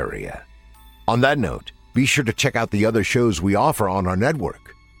Patrons area. On that note, be sure to check out the other shows we offer on our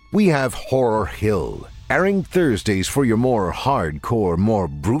network. We have Horror Hill, airing Thursdays for your more hardcore, more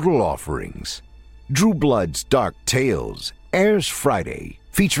brutal offerings. Drew Blood's Dark Tales airs Friday,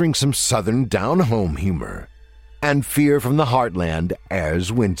 featuring some southern down-home humor. And Fear from the Heartland airs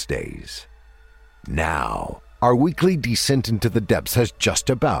Wednesdays. Now, our weekly descent into the depths has just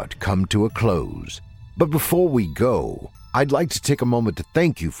about come to a close. But before we go, I'd like to take a moment to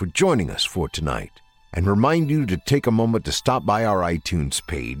thank you for joining us for tonight, and remind you to take a moment to stop by our iTunes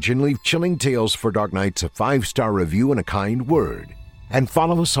page and leave Chilling Tales for Dark Nights a 5-star review and a kind word, and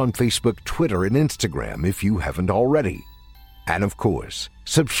follow us on Facebook, Twitter, and Instagram if you haven't already. And of course,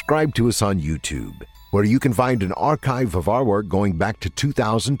 subscribe to us on YouTube, where you can find an archive of our work going back to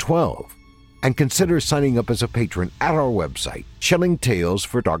 2012. And consider signing up as a patron at our website,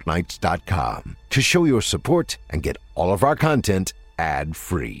 chillingtalesfordarknights.com, to show your support and get all of our content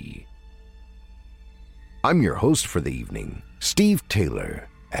ad-free. I'm your host for the evening, Steve Taylor,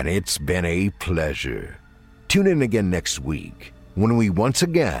 and it's been a pleasure. Tune in again next week when we once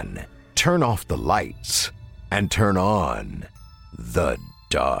again turn off the lights and turn on the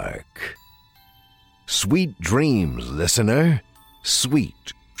dark. Sweet dreams, listener.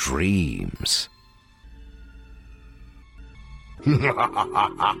 Sweet dreams.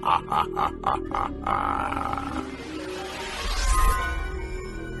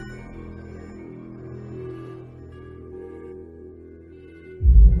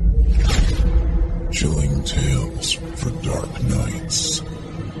 Chilling Tales for Dark Nights.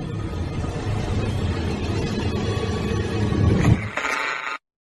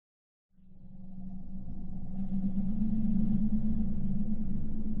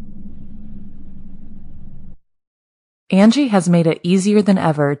 Angie has made it easier than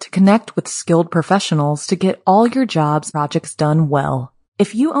ever to connect with skilled professionals to get all your jobs projects done well.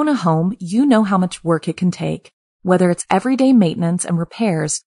 If you own a home, you know how much work it can take, whether it's everyday maintenance and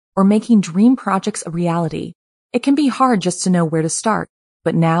repairs or making dream projects a reality. It can be hard just to know where to start,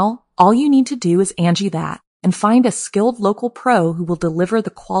 but now all you need to do is Angie that and find a skilled local pro who will deliver the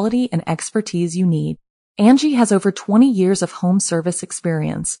quality and expertise you need. Angie has over 20 years of home service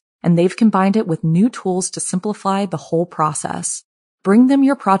experience, and they've combined it with new tools to simplify the whole process. Bring them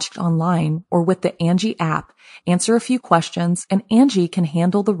your project online or with the Angie app, answer a few questions, and Angie can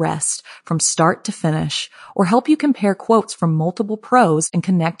handle the rest from start to finish, or help you compare quotes from multiple pros and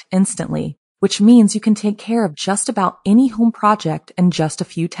connect instantly, which means you can take care of just about any home project in just a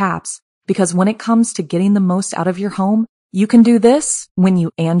few taps. Because when it comes to getting the most out of your home, you can do this when you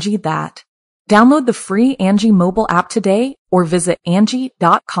Angie that. Download the free Angie mobile app today or visit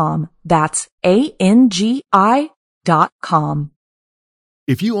Angie.com. That's ANGI.com.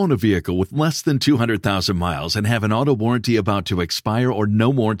 If you own a vehicle with less than 200,000 miles and have an auto warranty about to expire or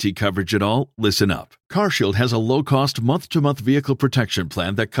no warranty coverage at all, listen up. CarShield has a low-cost month-to-month vehicle protection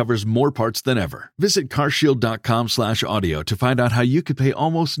plan that covers more parts than ever. Visit carshield.com/audio to find out how you could pay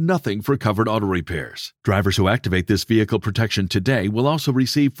almost nothing for covered auto repairs. Drivers who activate this vehicle protection today will also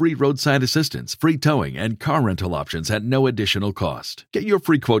receive free roadside assistance, free towing, and car rental options at no additional cost. Get your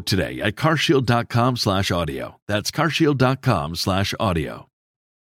free quote today at carshield.com/audio. That's carshield.com/audio.